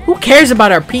 wait. Who cares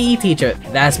about our PE teacher?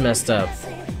 That's messed up.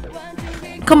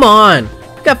 Come on.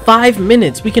 We got 5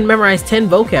 minutes. We can memorize 10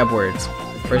 vocab words.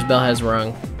 First bell has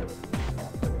rung.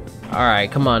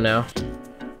 Alright, come on now.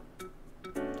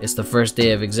 It's the first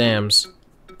day of exams.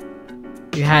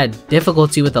 You had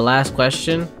difficulty with the last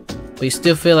question, but you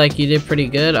still feel like you did pretty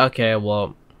good? Okay,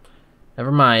 well,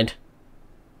 never mind.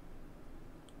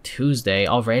 Tuesday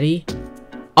already?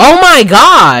 Oh my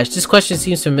gosh! This question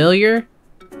seems familiar.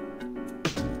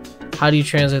 How do you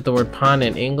translate the word pond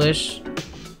in English?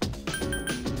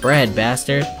 Bread,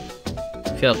 bastard.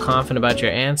 Feel confident about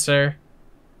your answer.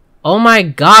 Oh my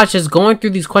gosh, it's going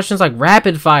through these questions like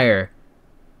rapid fire.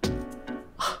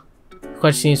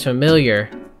 Question seems familiar.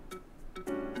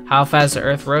 How fast does the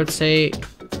Earth rotate?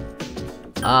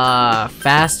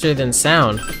 Faster than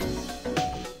sound.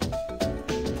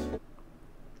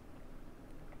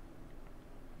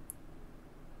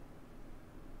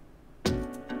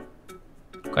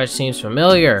 Question seems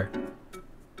familiar.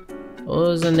 What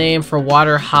was the name for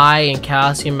water high in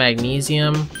calcium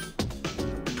magnesium?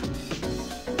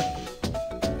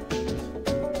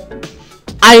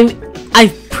 I'm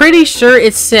pretty sure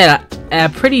it said.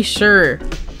 I'm pretty sure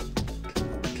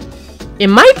it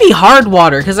might be hard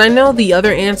water because I know the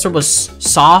other answer was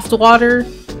soft water.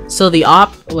 So the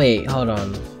wait, hold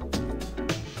on.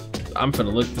 I'm gonna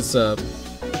look this up.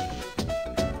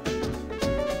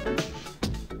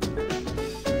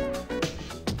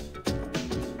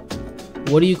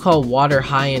 What do you call water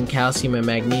high in calcium and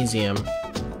magnesium?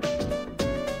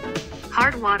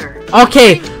 Hard water.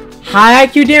 Okay, high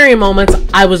IQ daring moments.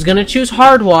 I was gonna choose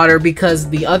hard water because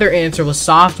the other answer was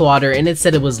soft water and it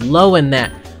said it was low in that.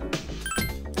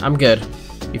 I'm good.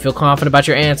 You feel confident about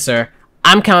your answer.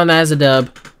 I'm counting that as a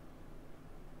dub.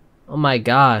 Oh my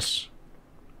gosh.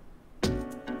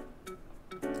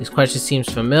 This question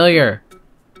seems familiar.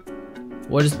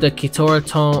 Where is the Kitora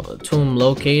tomb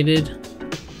located?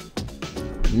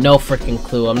 No freaking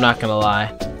clue, I'm not gonna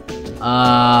lie.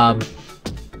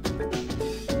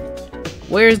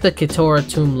 Where's the Kitora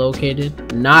tomb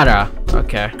located? Nada.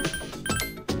 Okay.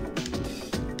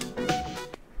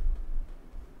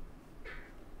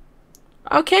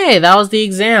 Okay, that was the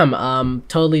exam.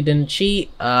 Totally didn't cheat.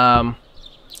 Last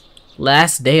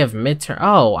day of midterm.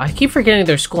 Oh, I keep forgetting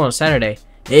there's school on Saturday.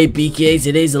 Hey, BK,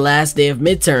 today's the last day of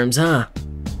midterms, huh?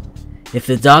 If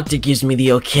the doctor gives me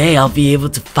the okay, I'll be able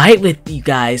to fight with you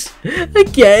guys.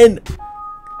 Again.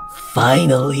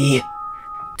 Finally.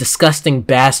 Disgusting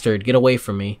bastard. Get away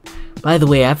from me. By the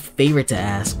way, I have a favor to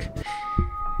ask.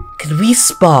 Could we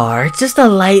spar? Just a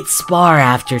light spar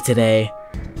after today.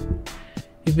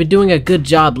 You've been doing a good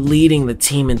job leading the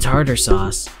team in tartar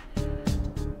sauce.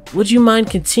 Would you mind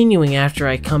continuing after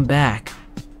I come back?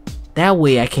 That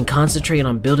way I can concentrate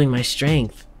on building my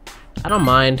strength. I don't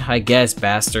mind, I guess,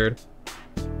 bastard.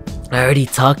 I already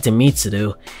talked to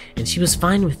Mitsuru, and she was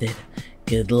fine with it.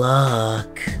 Good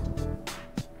luck.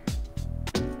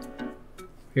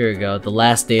 Here we go, the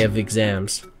last day of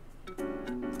exams.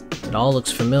 It all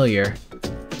looks familiar.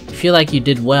 I feel like you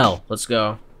did well. Let's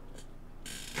go.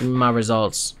 Give me my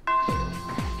results.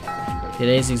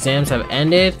 Today's exams have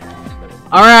ended.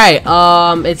 Alright,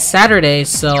 it's Saturday,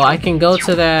 so I can go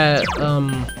to that,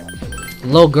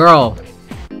 little girl.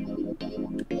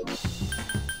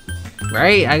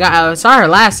 Right? I saw her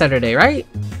last Saturday, right?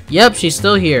 Yep, she's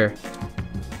still here.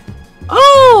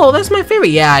 Oh, that's my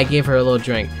favorite. Yeah, I gave her a little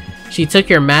drink. She took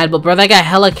your Mad, but brother, I got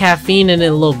hella caffeine in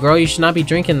it, little girl. You should not be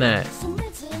drinking that.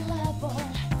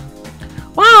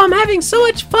 Wow, I'm having so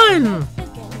much fun.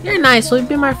 You're nice. Will you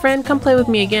be my friend? Come play with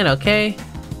me again, okay?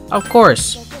 Of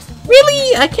course.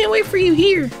 Really? I can't wait for you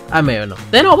here. I may know.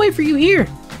 Then I'll wait for you here.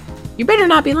 You better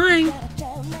not be lying.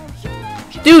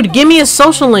 Dude, give me a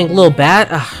social link, little bat.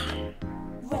 Ugh.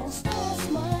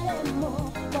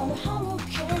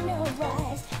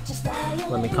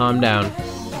 Let me calm down.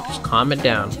 Just calm it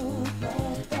down.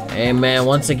 Hey man,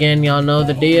 once again, y'all know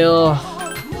the deal.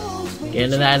 Get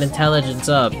into that intelligence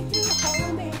up.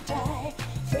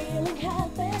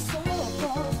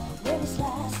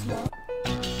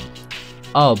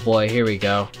 Oh boy, here we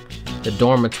go. The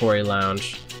dormitory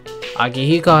lounge.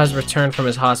 Akihiko has returned from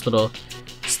his hospital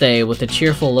stay with a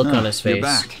cheerful look on his face. You're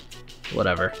back.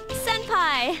 Whatever.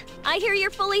 Senpai, I hear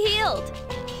you're fully healed.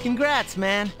 Congrats,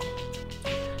 man.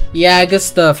 Yeah, good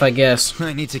stuff, I guess.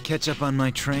 I need to catch up on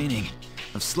my training.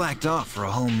 I've slacked off for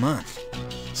a whole month.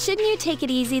 Shouldn't you take it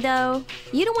easy, though?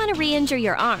 You don't want to re-injure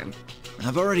your arm.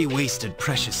 I've already wasted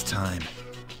precious time.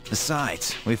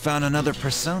 Besides, we found another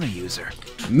Persona user.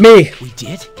 Me! We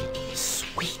did?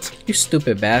 Sweet. You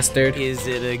stupid bastard. Is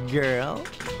it a girl?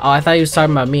 Oh, I thought he was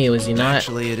talking about me, was he not?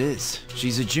 Actually, it is.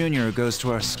 She's a junior who goes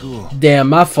to our school. Damn,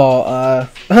 my fault,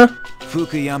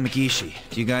 Fuka Yamagishi.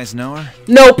 Do you guys know her?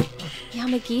 Nope!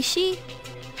 Yamagishi?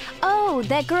 Oh,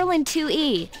 that girl in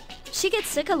 2E. She gets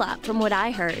sick a lot, from what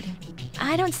I heard.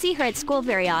 I don't see her at school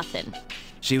very often.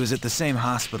 She was at the same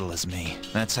hospital as me.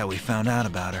 That's how we found out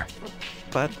about her.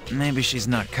 But maybe she's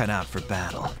not cut out for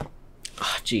battle.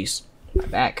 Oh, jeez. My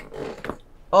back.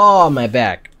 Oh, my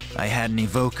back. I had an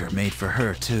evoker made for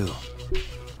her, too.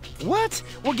 What?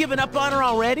 We're giving up on her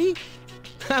already?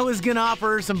 I was gonna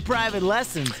offer her some private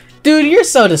lessons. Dude, you're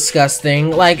so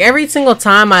disgusting. Like, every single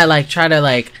time I, like, try to,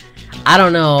 like, I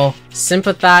don't know,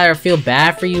 sympathize or feel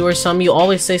bad for you or something, you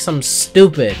always say something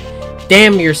stupid.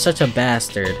 Damn, you're such a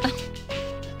bastard.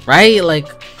 Right? Like...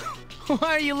 Why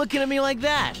are you looking at me like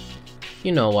that?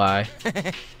 You know why.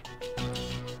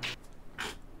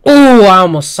 Ooh, I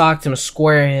almost socked him a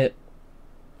square hit.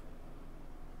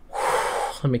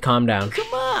 Let me calm down.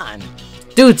 Come on.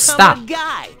 Dude, stop. I'm a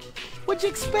guy. What'd you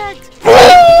expect?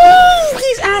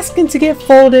 He's asking to get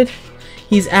folded.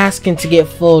 He's asking to get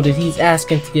folded. He's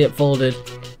asking to get folded.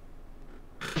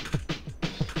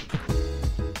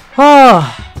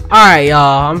 Oh, alright,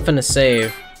 y'all. I'm finna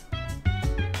save.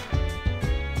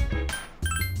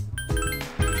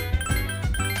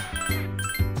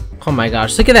 Oh my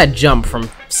gosh, look at that jump from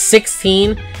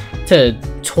 16 to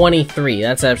 23.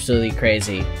 That's absolutely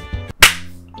crazy.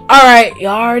 Alright, you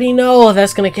already know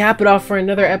that's gonna cap it off for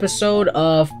another episode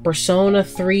of Persona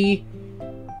 3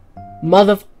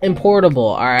 Importable.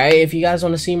 Alright, if you guys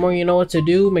want to see more, you know what to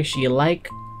do. Make sure you like,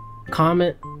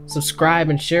 comment, subscribe,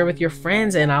 and share with your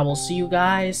friends, and I will see you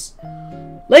guys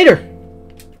later.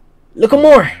 Look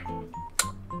more.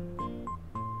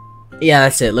 Yeah,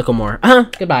 that's it. Look more.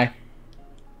 Goodbye.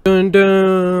 Dun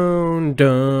dun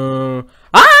dun.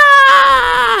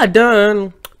 Ah!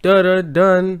 Dun. Da da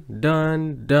dun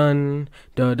dun dun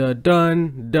da da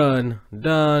dun dun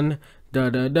dun da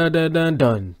da da da dun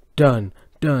dun dun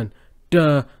dun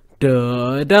da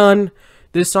da dun.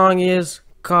 This song is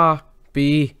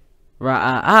copyrighted.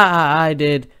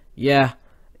 Yeah,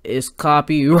 it's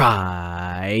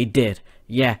copyrighted.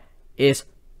 Yeah, it's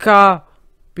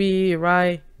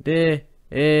copyrighted.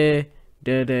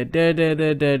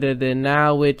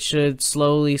 Now it should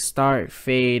slowly start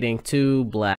fading to black.